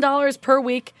 $1,000 per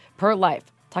week per life.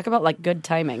 Talk about, like, good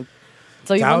timing.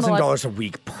 So he won the $1,000 a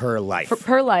week per life.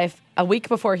 per life a week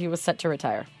before he was set to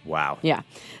retire. Wow. Yeah.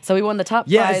 So he won the top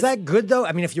Yeah, prize. is that good, though?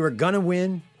 I mean, if you were going to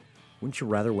win, wouldn't you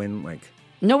rather win, like...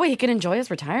 No way he can enjoy his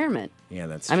retirement. Yeah,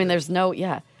 that's I mean, true. there's no,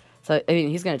 yeah. So, I mean,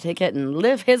 he's going to take it and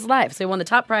live his life. So he won the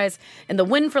top prize in the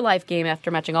Win for Life game after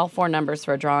matching all 4 numbers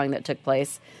for a drawing that took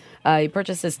place. He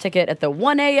purchased his ticket at the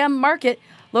 1 a.m. market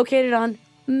located on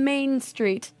Main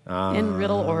Street in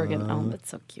Riddle, Oregon. Oh, that's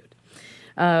so cute.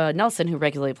 Nelson, who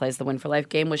regularly plays the Win for Life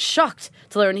game, was shocked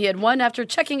to learn he had won after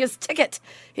checking his ticket.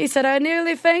 He said, "I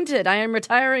nearly fainted. I am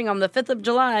retiring on the 5th of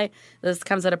July. This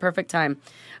comes at a perfect time."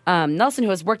 Nelson, who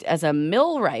has worked as a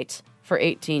millwright for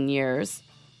 18 years.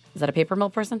 Is that a paper mill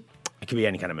person? It could be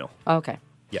any kind of mill. Okay.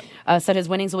 Yeah. Said his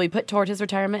winnings will be put toward his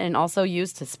retirement and also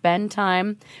used to spend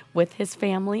time with his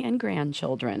family and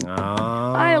grandchildren.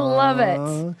 I love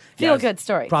it. Feel good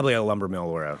story. Probably a lumber mill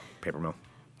or a paper mill.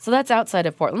 So that's outside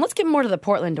of Portland. Let's get more to the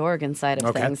Portland, Oregon side of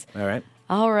Okay. things.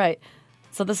 All right.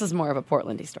 So this is more of a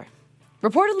Portlandy story.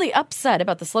 Reportedly upset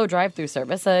about the slow drive-through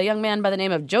service, a young man by the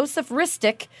name of Joseph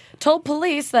Ristic told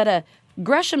police that a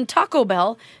Gresham Taco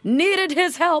Bell needed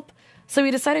his help, so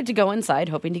he decided to go inside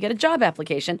hoping to get a job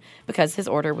application because his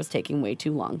order was taking way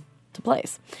too long to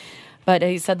place. But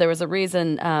he said there was a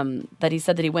reason that he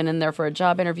said that he went in there for a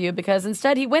job interview because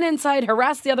instead he went inside,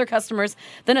 harassed the other customers,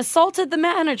 then assaulted the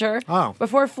manager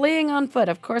before fleeing on foot.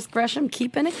 Of course, Gresham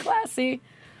keeping it classy.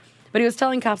 But he was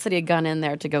telling cops that he had gone in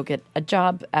there to go get a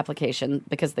job application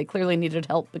because they clearly needed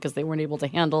help because they weren't able to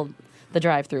handle the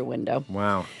drive-through window.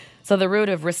 Wow. So the root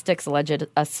of Ristic's alleged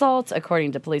assault,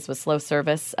 according to police, was slow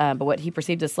service. But what he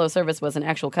perceived as slow service was an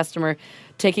actual customer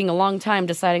taking a long time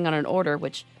deciding on an order,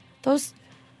 which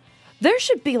there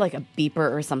should be like a beeper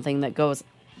or something that goes,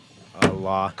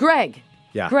 Law. Greg.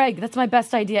 Yeah. Greg, that's my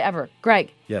best idea ever.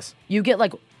 Greg. Yes. You get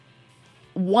like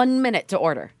 1 minute to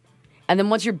order. And then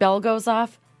once your bell goes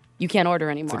off, you can't order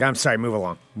anymore. Like, I'm sorry, move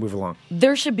along. Move along.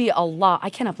 There should be a law.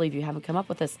 I cannot believe you haven't come up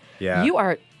with this. Yeah. You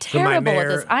are terrible at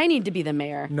this. mayor- I need to be the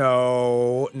mayor.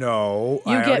 No.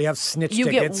 I already have snitch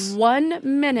tickets. You get 1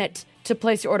 minute to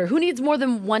place your order. Who needs more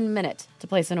than 1 minute to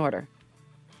place an order?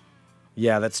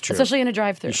 Yeah, that's true. Especially in a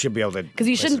drive-thru. You should be able to. Because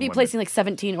you place shouldn't in be 1 placing like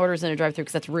 17 orders in a drive-thru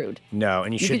because that's rude. No,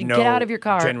 and you should could know get out of your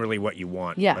car. generally what you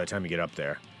want Yeah. by the time you get up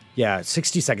there. Yeah,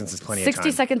 60 seconds is plenty of time.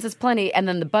 60 seconds is plenty, and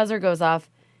then the buzzer goes off,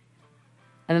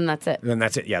 and then that's it. And then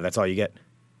that's it. Yeah, that's all you get.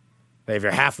 If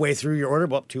you're halfway through your order,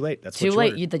 well, too late. That's Too what you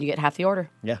late. ordered. Then you get half the order.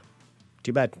 Yeah.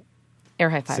 Too bad. Air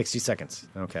high five. 60 seconds.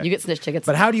 Okay. You get snitch tickets.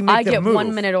 But how do you make I them get move?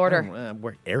 1 minute order.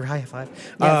 Air high five?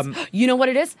 Yes. You know what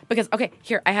it is? Because, okay,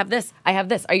 here, I have this.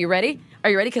 Are you ready?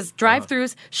 Because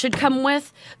drive-thrus should come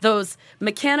with those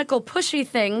mechanical pushy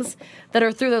things that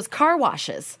are through those car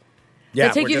washes. Yeah,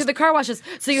 They take we're you just- to the car washes.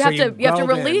 So you So have you to weld in.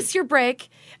 release your brake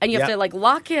and you have Yep. to like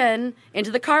lock in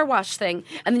into the car wash thing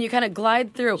and then you kind of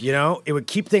glide through. You know, it would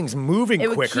keep things moving It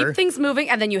would quicker. keep things moving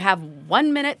and then you have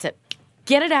 1 minute to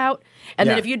get it out. And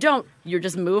then Yeah. if you don't, you're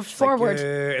just moved Like, forward.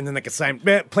 and then like a sign,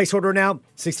 place order now,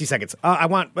 60 seconds. I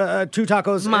want 2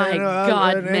 tacos My and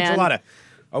God, an man. enchilada.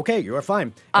 Okay, you are fine.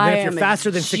 And I then if you're am a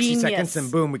faster than 60 genius. seconds, then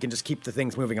boom, we can just keep the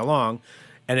things moving along.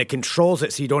 And it controls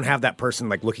it so you don't have that person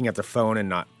like looking at their phone and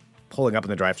not pulling up in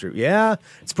the drive-thru. Yeah,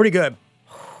 it's pretty good.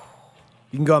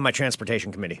 You can go on my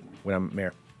transportation committee when I'm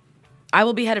mayor. I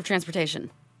will be head of transportation.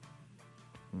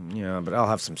 Yeah, but I'll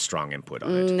have some strong input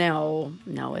on it. No,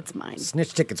 it's mine.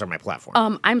 Snitch tickets are my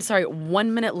platform. I'm sorry,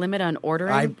 1 minute limit on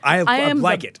ordering. I am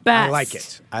like the it.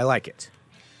 Best. I like it.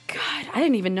 God, I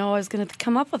didn't even know I was going to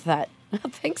come up with that.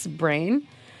 Thanks, brain.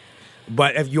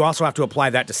 But if you also have to apply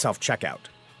that to self-checkout.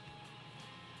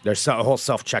 There's a whole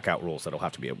self-checkout rules that'll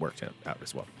have to be worked out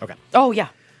as well. Okay. Oh, yeah.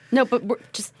 No, but we're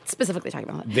just specifically talking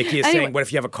about that. Vicky is Anyway, saying, what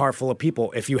if you have a car full of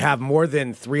people? If you have more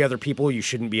than 3 other people, you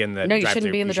shouldn't be in the No, you drive-thru.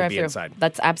 shouldn't be in the You should drive-thru. inside.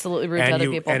 That's absolutely rude to other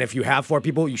people. And if you have 4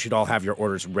 people, you should all have your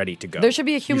orders ready to go. There should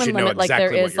be a You human should know limit like exactly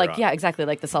there what is, you're like, on. yeah, exactly,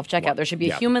 like the self-checkout. There should be a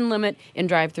Yeah. human limit in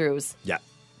drive-thrus. Yeah.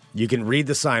 You can read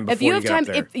the sign before If you have get time, up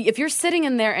there. if you're sitting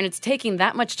in there and it's taking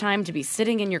that much time to be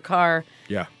sitting in your car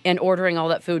Yeah. and ordering all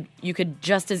that food, you could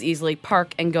just as easily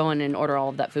park and go in and order all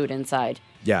of that food inside.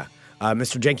 Yeah.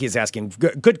 Mr. Jenke is asking,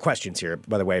 good questions here,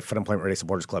 by the way, Fun Employment Radio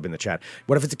Supporters Club in the chat.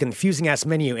 What if it's a confusing-ass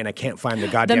menu and I can't find the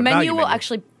goddamn The menu value will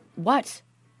actually, what?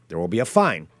 There will be a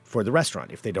fine for the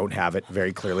restaurant if they don't have it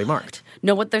very clearly marked.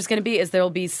 No, what there's going to be is there will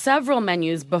be several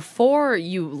menus before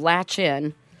you latch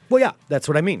in. Well, yeah, that's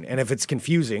what I mean. And if it's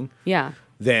confusing, Yeah.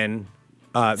 then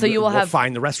So you will we'll have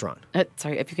find the restaurant.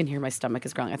 Sorry, if you can hear my stomach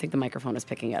is growling. I think the microphone is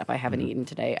picking it up. I haven't eaten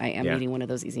today. I am eating one of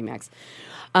those Easy Macs.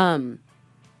 Yeah,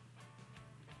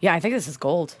 I think this is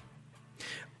gold.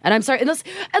 And I'm sorry, unless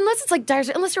it's like dire,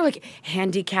 unless you're like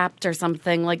handicapped or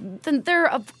something, like then there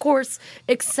are of course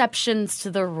exceptions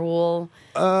to the rule.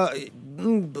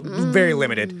 Very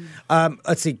limited.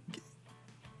 Let's see.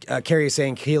 Carrie is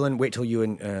saying, Keelan, wait till you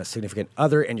and a significant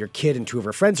other and your kid and 2 of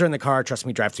her friends are in the car. Trust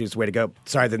me, drive-thru is the way to go.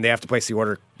 Sorry, then they have to place the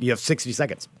order. You have 60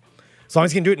 seconds. As long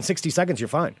as you can do it in 60 seconds, you're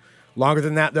fine. Longer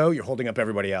than that, though, you're holding up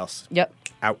everybody else. Yep.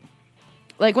 Out.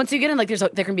 Like once you get in, like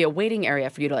there can be a waiting area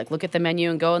for you to like look at the menu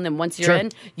and go, and then once you're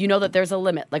in, you know that there's a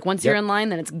limit. Like once you're in line,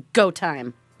 then it's go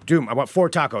time. Doom. I want 4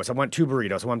 tacos. I want 2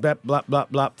 burritos. I want blah, blah, blah,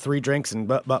 blah, 3 drinks and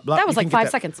blah, blah, blah. That was like 5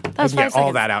 seconds. That was 5 seconds.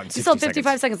 All that out in 60 you still have seconds.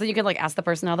 55 seconds. Then you can like ask the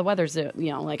person how the weather's,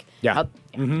 like how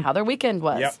their weekend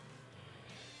was. Yep.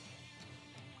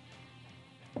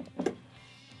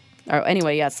 Oh,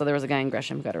 anyway, yeah. So there was a guy in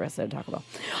Gresham who got arrested at Taco Bell.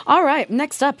 All right,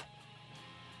 next up.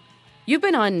 You've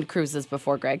been on cruises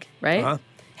before, Greg, right? Uh-huh.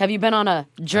 Have you been on a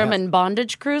German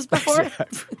bondage cruise before?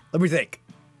 Let me think.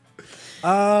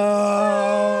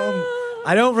 I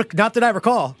don't. Not that I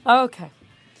recall. Okay.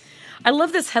 I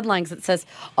love this headline that says,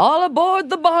 "All aboard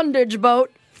the bondage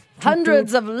boat.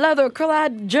 Hundreds of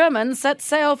leather-clad Germans set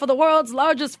sail for the world's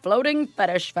largest floating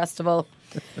fetish festival."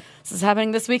 This is happening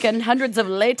this weekend. Hundreds of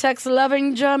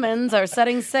latex-loving Germans are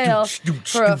setting sail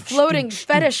for a floating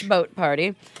fetish boat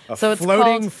party. So it's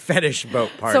floating fetish boat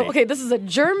party. So, okay, this is a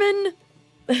German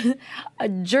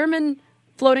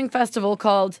floating festival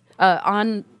called,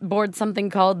 on board something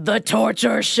called the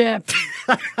Torture Ship.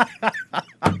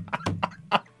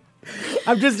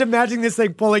 I'm just imagining this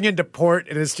thing pulling into port,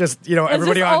 and it's just,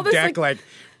 everybody on deck, like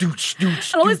dooch,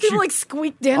 dooch, and all these dooch, people, dooch. like,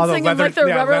 squeak dancing All the leather, and, like, their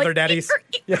rubber, leather like, daddies.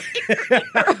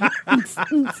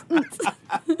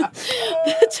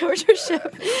 The Torture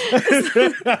Ship.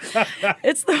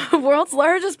 It's the world's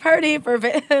largest party for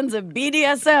fans of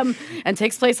BDSM and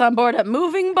takes place on board a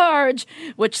moving barge,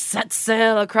 which sets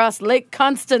sail across Lake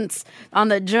Constance on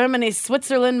the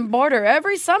Germany-Switzerland border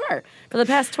every summer for the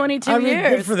past 22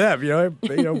 years. Good for them,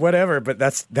 whatever. But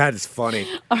that is funny.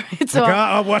 All right, so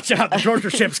watch out, the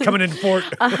torture ship's coming into port.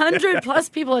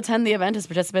 100+ people attend the event as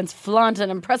participants flaunt an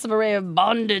impressive array of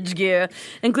bondage gear,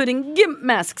 including gimp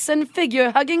masks and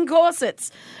figure-hugging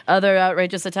corsets. Other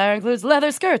outrageous attire includes leather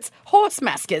skirts, horse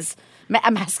masks,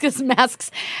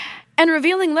 and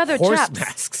revealing leather chaps.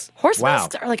 Masks. Horse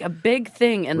masks are like a big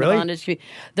thing in the bondage community.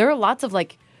 There are lots of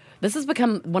this has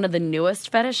become one of the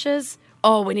newest fetishes.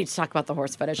 Oh, we need to talk about the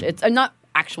horse fetish. It's not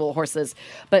actual horses,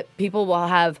 but people will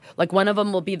have, one of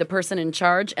them will be the person in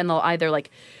charge, and they'll either,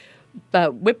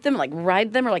 whip them,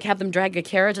 ride them, or, have them drag a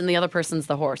carriage, and the other person's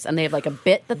the horse. And they have, a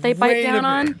bit that they bite down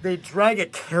on. They drag a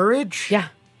carriage? Yeah.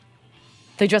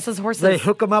 They dress as horses. They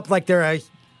hook them up like they're a...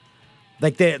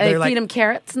 They feed them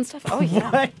carrots and stuff. Oh,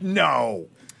 yeah. What? No.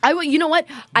 You know what?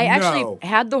 I actually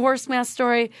had the horse mask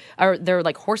story, or they're,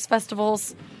 horse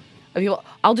festivals.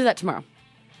 I'll do that tomorrow.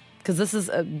 Because this is,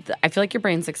 I feel like your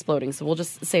brain's exploding, so we'll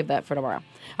just save that for tomorrow.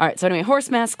 All right, so anyway, horse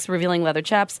masks, revealing leather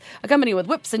chaps, accompanied with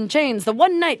whips and chains, the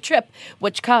one-night trip,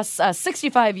 which costs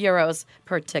 65 euros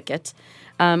per ticket.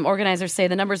 Organizers say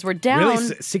the numbers were down.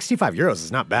 Really? 65 euros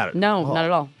is not bad. No, not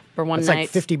at all. For one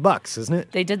night. It's like $50, isn't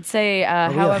it? They did say, Are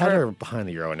we however... ahead or behind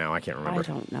the euro now? I can't remember. I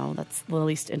don't know. That's the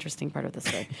least interesting part of the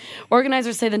story.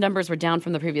 Organizers say the numbers were down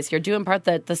from the previous year, due in part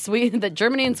that that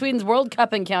Germany and Sweden's World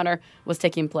Cup encounter was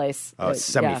taking place. Oh,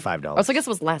 it's $75. Yeah. Oh, so I guess it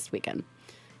was last weekend,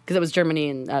 because it was Germany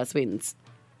and Sweden's.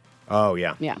 Oh,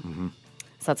 yeah. Yeah. Mm-hmm.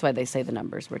 So that's why they say the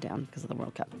numbers were down, because of the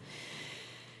World Cup.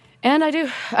 And I do.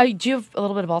 Do you have a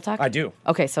little bit of ball talk? I do.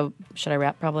 Okay, so should I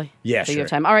wrap probably? Yeah, so sure. You have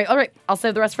time. All right. I'll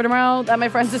save the rest for tomorrow. That, my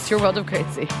friends, is your world of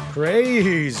crazy.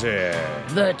 Crazy.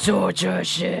 The Torture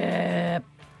Ship.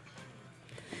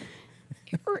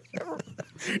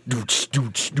 Dooch,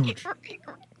 dooch, dooch.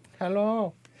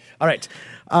 Hello. All right.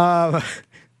 All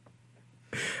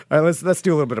right, let's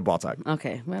do a little bit of ball talk.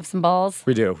 Okay, we have some balls.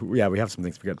 We do. Yeah, we have some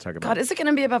things we got to talk about. God, is it going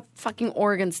to be about fucking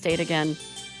Oregon State again?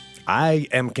 I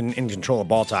am in control of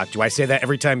ball talk. Do I say that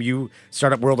every time you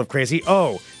start up World of Crazy?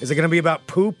 Oh, is it going to be about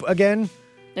poop again?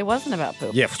 It wasn't about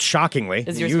poop. Yeah, shockingly.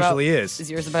 It usually is.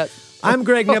 Is yours about... I'm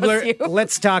Greg Nibbler.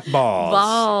 Let's talk balls.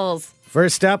 Balls.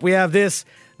 First up, we have this.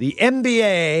 The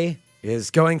NBA is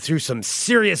going through some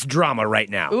serious drama right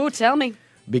now. Ooh, tell me.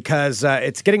 Because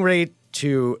it's getting ready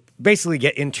to basically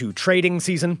get into trading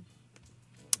season.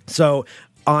 So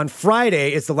on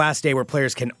Friday is the last day where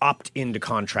players can opt into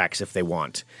contracts if they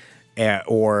want.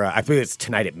 or I believe it's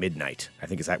tonight at midnight. I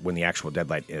think is that when the actual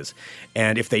deadline is.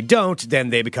 And if they don't, then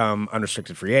they become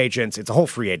unrestricted free agents. It's a whole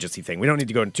free agency thing. We don't need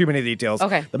to go into too many details.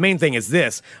 Okay. The main thing is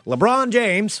this. LeBron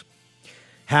James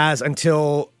has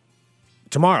until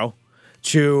tomorrow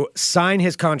to sign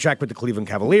his contract with the Cleveland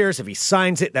Cavaliers. If he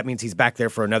signs it, that means he's back there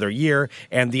for another year.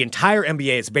 And the entire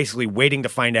NBA is basically waiting to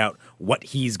find out what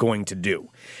he's going to do.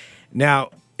 Now,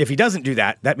 if he doesn't do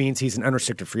that, that means he's an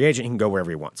unrestricted free agent. He can go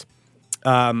wherever he wants.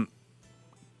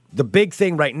 The big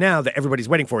thing right now that everybody's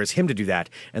waiting for is him to do that.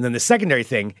 And then the secondary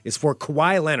thing is for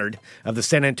Kawhi Leonard of the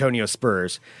San Antonio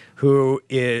Spurs, who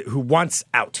wants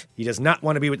out. He does not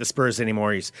want to be with the Spurs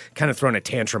anymore. He's kind of thrown a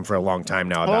tantrum for a long time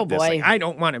now about this. Like, I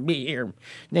don't want to be here.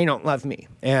 They don't love me.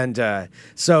 And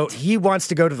so he wants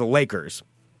to go to the Lakers,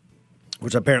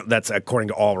 which apparently that's according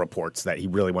to all reports that he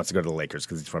really wants to go to the Lakers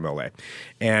because he's from LA.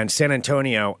 And San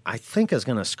Antonio, I think, is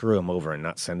going to screw him over and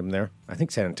not send him there. I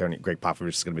think San Antonio, Greg Popovich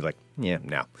is going to be like, yeah,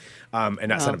 no, and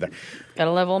not send him there.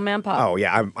 Gotta love old man Pop. Oh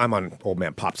yeah, I'm on old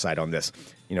man Pop's side on this.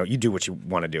 You know, you do what you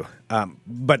want to do.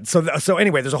 But so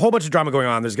anyway, there's a whole bunch of drama going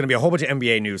on. There's going to be a whole bunch of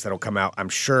NBA news that'll come out, I'm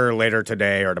sure, later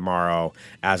today or tomorrow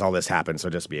as all this happens. So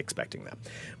just be expecting that.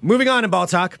 Moving on in ball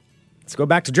talk, let's go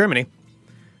back to Germany.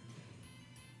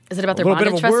 Is it about their a little bit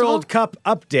of a festival? World Cup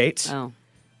update. Oh.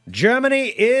 Germany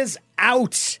is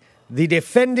out. The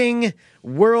defending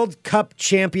World Cup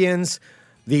champions,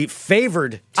 the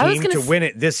favored team to win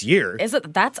it this year. Is it?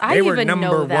 I they didn't were even number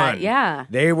know that. one. Yeah.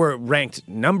 They were ranked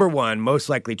number one, most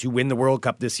likely to win the World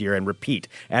Cup this year and repeat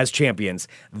as champions.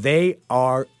 They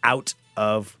are out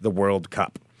of the World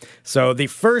Cup. So the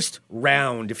first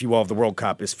round, if you will, of the World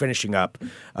Cup is finishing up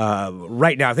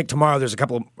right now. I think tomorrow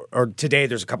today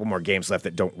there's a couple more games left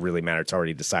that don't really matter. It's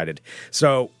already decided.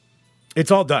 So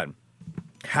it's all done.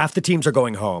 Half the teams are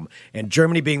going home, and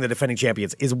Germany, being the defending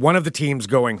champions, is one of the teams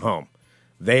going home.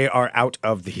 They are out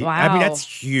of the... Wow. I mean, that's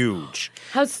huge.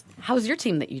 How's your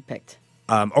team that you picked?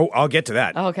 I'll get to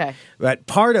that. Oh, okay. But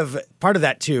part of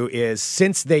that, too, is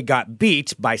since they got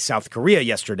beat by South Korea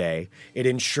yesterday, it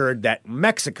ensured that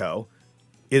Mexico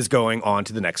is going on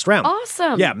to the next round.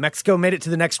 Awesome. Yeah, Mexico made it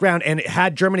to the next round, and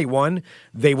had Germany won,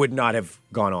 they would not have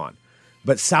gone on.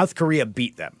 But South Korea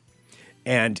beat them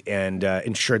and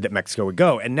ensured that Mexico would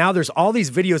go. And now there's all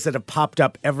these videos that have popped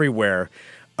up everywhere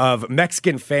of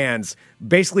Mexican fans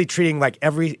basically treating like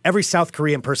every South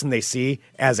Korean person they see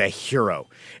as a hero.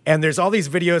 And there's all these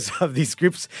videos of these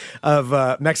groups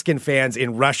of Mexican fans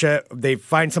in Russia. They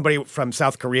find somebody from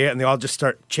South Korea and they all just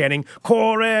start chanting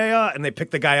Korea, and they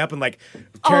pick the guy up and like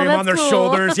carry him on their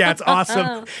shoulders. Yeah, it's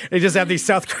awesome. They just have these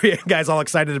South Korean guys all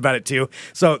excited about it too.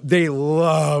 So they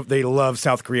love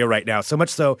South Korea right now. So much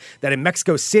so that in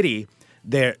Mexico City,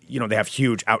 they have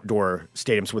huge outdoor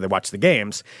stadiums where they watch the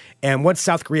games. And once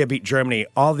South Korea beat Germany,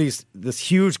 this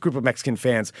huge group of Mexican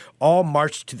fans all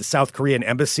marched to the South Korean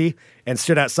embassy and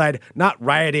stood outside, not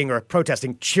rioting or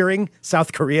protesting, cheering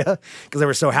South Korea because they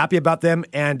were so happy about them.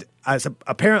 And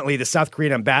apparently the South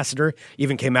Korean ambassador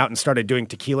even came out and started doing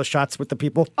tequila shots with the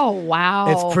people. Oh,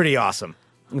 wow. It's pretty awesome.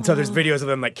 And so there's videos of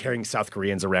them like carrying South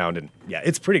Koreans around, and yeah,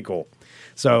 it's pretty cool.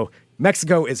 So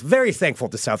Mexico is very thankful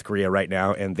to South Korea right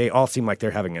now, and they all seem like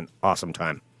they're having an awesome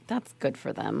time. That's good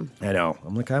for them. I know.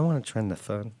 I'm like, I want to trend the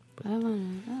fun. I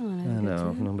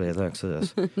know. Nobody likes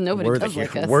this. Nobody does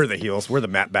like us. We're the heels. We're the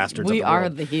Matt bastards. We of the are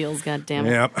world. the heels,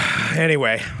 goddammit. Yep.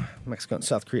 Anyway, Mexico and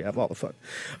South Korea have all the fun.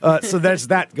 So there's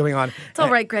that going on. It's all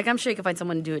right, Greg. I'm sure you can find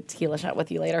someone to do a tequila shot with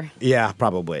you later. Yeah,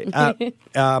 probably.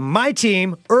 My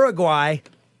team, Uruguay,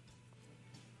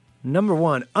 number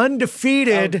one,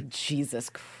 undefeated. Oh, Jesus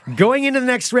Christ. Going into the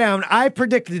next round, I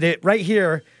predicted it right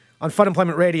here on Fun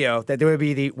Employment Radio that they would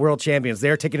be the world champions.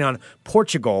 They're taking on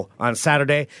Portugal on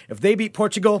Saturday. If they beat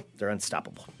Portugal, they're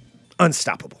unstoppable.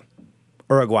 Unstoppable.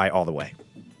 Uruguay all the way.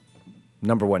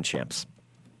 Number one champs.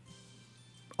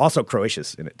 Also,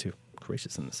 Croatia's in it, too.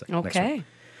 Croatia's in the second. Okay. Is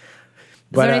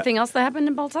But, there anything else that happened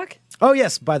in Baltic? Oh,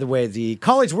 yes. By the way, the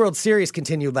College World Series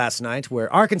continued last night,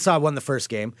 where Arkansas won the first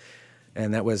game,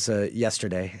 and that was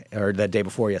yesterday, or the day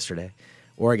before yesterday.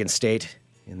 Oregon State,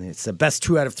 and it's the best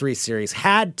 2 out of 3 series,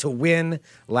 had to win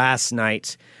last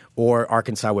night, or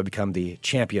Arkansas would become the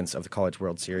champions of the College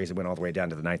World Series. It went all the way down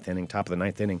to the ninth inning, top of the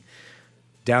ninth inning,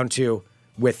 down to,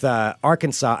 with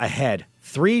Arkansas ahead,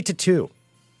 3-2.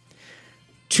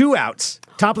 2 outs,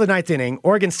 top of the ninth inning,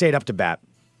 Oregon State up to bat.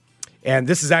 And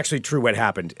this is actually true what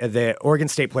happened. The Oregon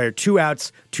State player, 2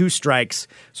 outs, 2 strikes.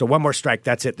 So 1 more strike,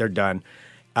 that's it, they're done.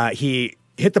 He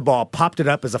hit the ball, popped it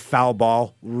up as a foul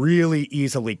ball, really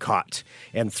easily caught.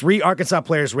 And 3 Arkansas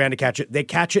players ran to catch it. They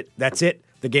catch it, that's it.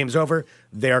 The game's over.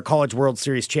 They are College World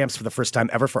Series champs for the first time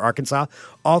ever for Arkansas.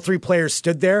 All 3 players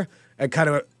stood there and kind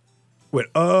of went,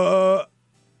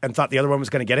 and thought the other one was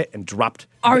going to get it and dropped.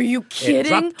 Are you It kidding?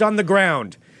 dropped on the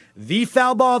ground. The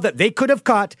foul ball that they could have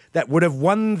caught that would have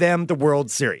won them the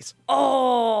World Series.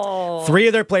 Oh. 3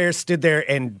 of their players stood there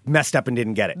and messed up and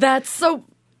didn't get it. That's so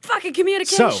fucking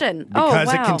communication. So,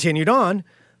 because it wow. continued on,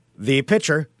 the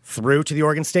pitcher threw to the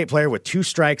Oregon State player with 2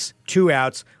 strikes, 2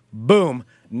 outs, boom,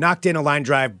 knocked in a line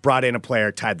drive, brought in a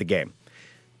player, tied the game.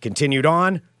 Continued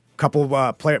on, couple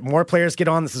more players get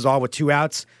on. This is all with 2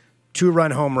 outs,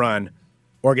 2-run home run.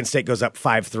 Oregon State goes up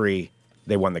 5-3.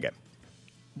 They won the game.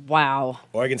 Wow.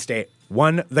 Oregon State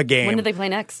won the game. When do they play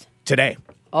next? Today.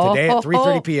 Oh, Today at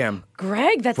 3:30 p.m.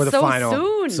 Greg, that's for the so final.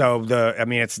 soon. So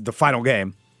it's the final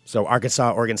game. So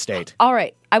Arkansas, Oregon State. All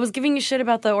right. I was giving you shit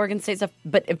about the Oregon State stuff,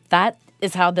 but if that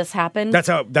is how this happened, That's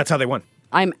how they won.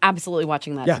 I'm absolutely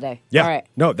watching that today. Yeah. All right.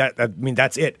 No,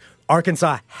 that's it.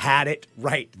 Arkansas had it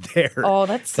right there. Oh,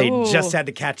 that's They so- just had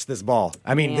to catch this ball.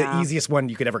 I mean, Yeah. the easiest one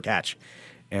you could ever catch.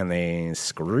 And they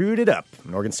screwed it up.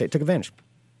 And Oregon State took advantage.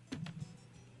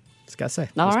 Just gotta say.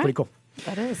 All That's right. pretty cool.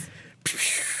 That is.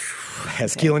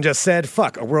 As Keelan just said,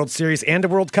 fuck a World Series and a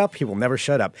World Cup. He will never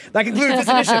shut up. That concludes this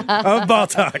edition of Ball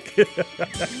Talk.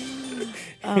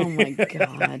 Oh, my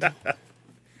God.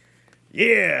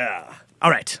 Yeah.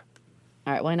 All right.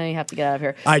 All right. Well, I know you have to get out of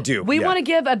here. I do, We yeah. want to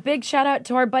give a big shout out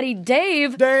to our buddy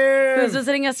Dave, Dave. who's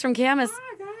visiting us from Camas.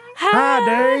 Hi,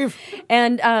 Dave.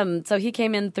 And so he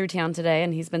came in through town today,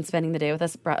 and he's been spending the day with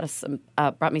us. Brought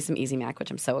me some Easy Mac, which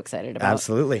I'm so excited about.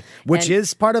 Absolutely. Which And-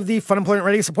 is part of the Fun Employment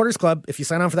Radio Supporters Club. If you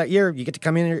sign on for that year, you get to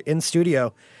come in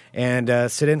studio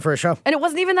and sit in for a show. And it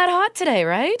wasn't even that hot today,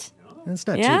 right? It's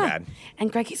not Yeah. too bad.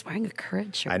 And Greg, he's wearing a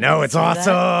Courage shirt. I know, Did it's you see that?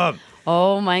 awesome.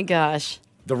 Oh my gosh.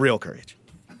 The real courage.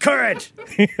 Courage!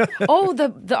 Oh,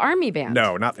 the army band.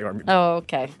 No, not the Army. Oh,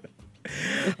 okay.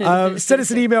 Send us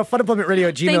an email,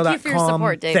 funemploymentradio@gmail.com. Thank you for your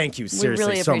support, Dave. Thank you, seriously,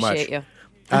 we really so much. appreciate you.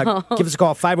 Give us a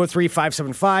call,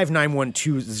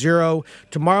 503-575-9120.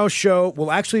 Tomorrow's show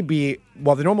will actually be,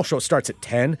 well, the normal show starts at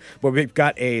 10, but we've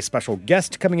got a special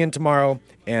guest coming in tomorrow,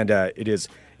 and it is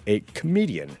a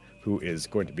comedian who is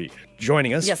going to be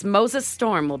joining us. Yes, Moses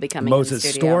Storm will be coming Moses in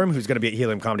the studio. Storm, who's going to be at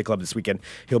Helium Comedy Club this weekend.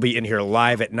 He'll be in here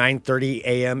live at 9:30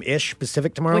 a.m.-ish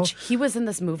Pacific tomorrow. Which he was in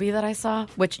this movie that I saw,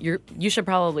 which you should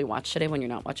probably watch today when you're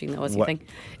not watching the OSU What? thing.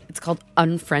 It's called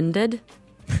Unfriended.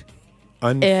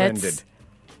 Unfriended. It's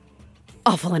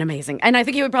awful and amazing. And I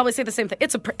think he would probably say the same thing.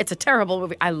 It's a terrible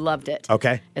movie. I loved it.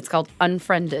 Okay. It's called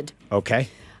Unfriended. Okay.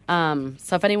 So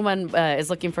if anyone is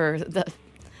looking for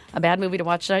a bad movie to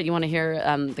watch tonight, you want to hear,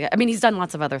 I mean, he's done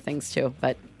lots of other things too,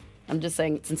 but I'm just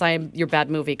saying, since I am your bad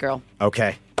movie girl,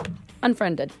 Okay.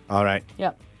 Unfriended. All right.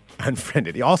 Yep.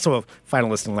 Unfriended. He also a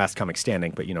finalist in Last Comic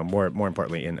Standing, but more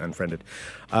importantly in Unfriended.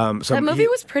 So That movie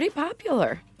was pretty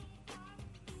popular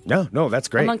no, that's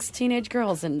great. amongst teenage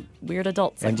girls and weird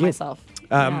adults And like you. myself.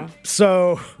 Yeah.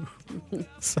 So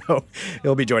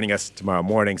he'll be joining us tomorrow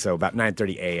morning, so about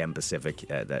 9:30 a.m. Pacific.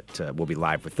 We'll be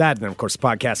live with that, and then of course the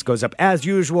podcast goes up as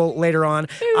usual later on.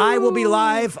 I will be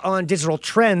live on Digital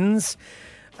Trends,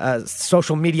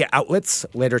 social media outlets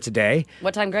later today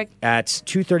What time, Greg? at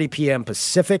 2:30 p.m.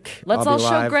 Pacific. Let's I'll all be show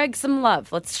live. Greg some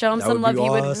love. Let's show him That some would love. be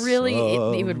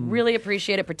He would really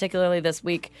appreciate it, particularly this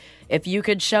week. If you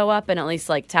could show up and at least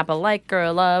like tap a like or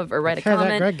a love or write a Okay, that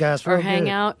comment Greg guy's or real hang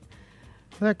good. out.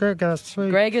 That great guy's sweet.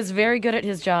 Greg is very good at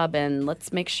his job, and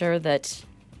let's make sure that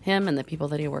him and the people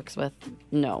that he works with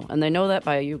know. And they know that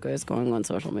by you guys going on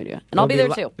social media. And I'll be there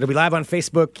too. It'll be live on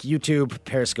Facebook, YouTube,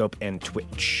 Periscope, and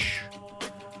Twitch.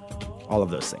 All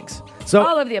of those things. So,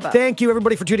 All of the above. Thank you,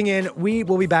 everybody, for tuning in. We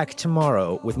will be back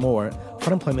tomorrow with more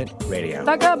Fun Employment Radio.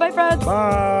 Bye, friends.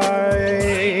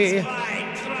 Bye.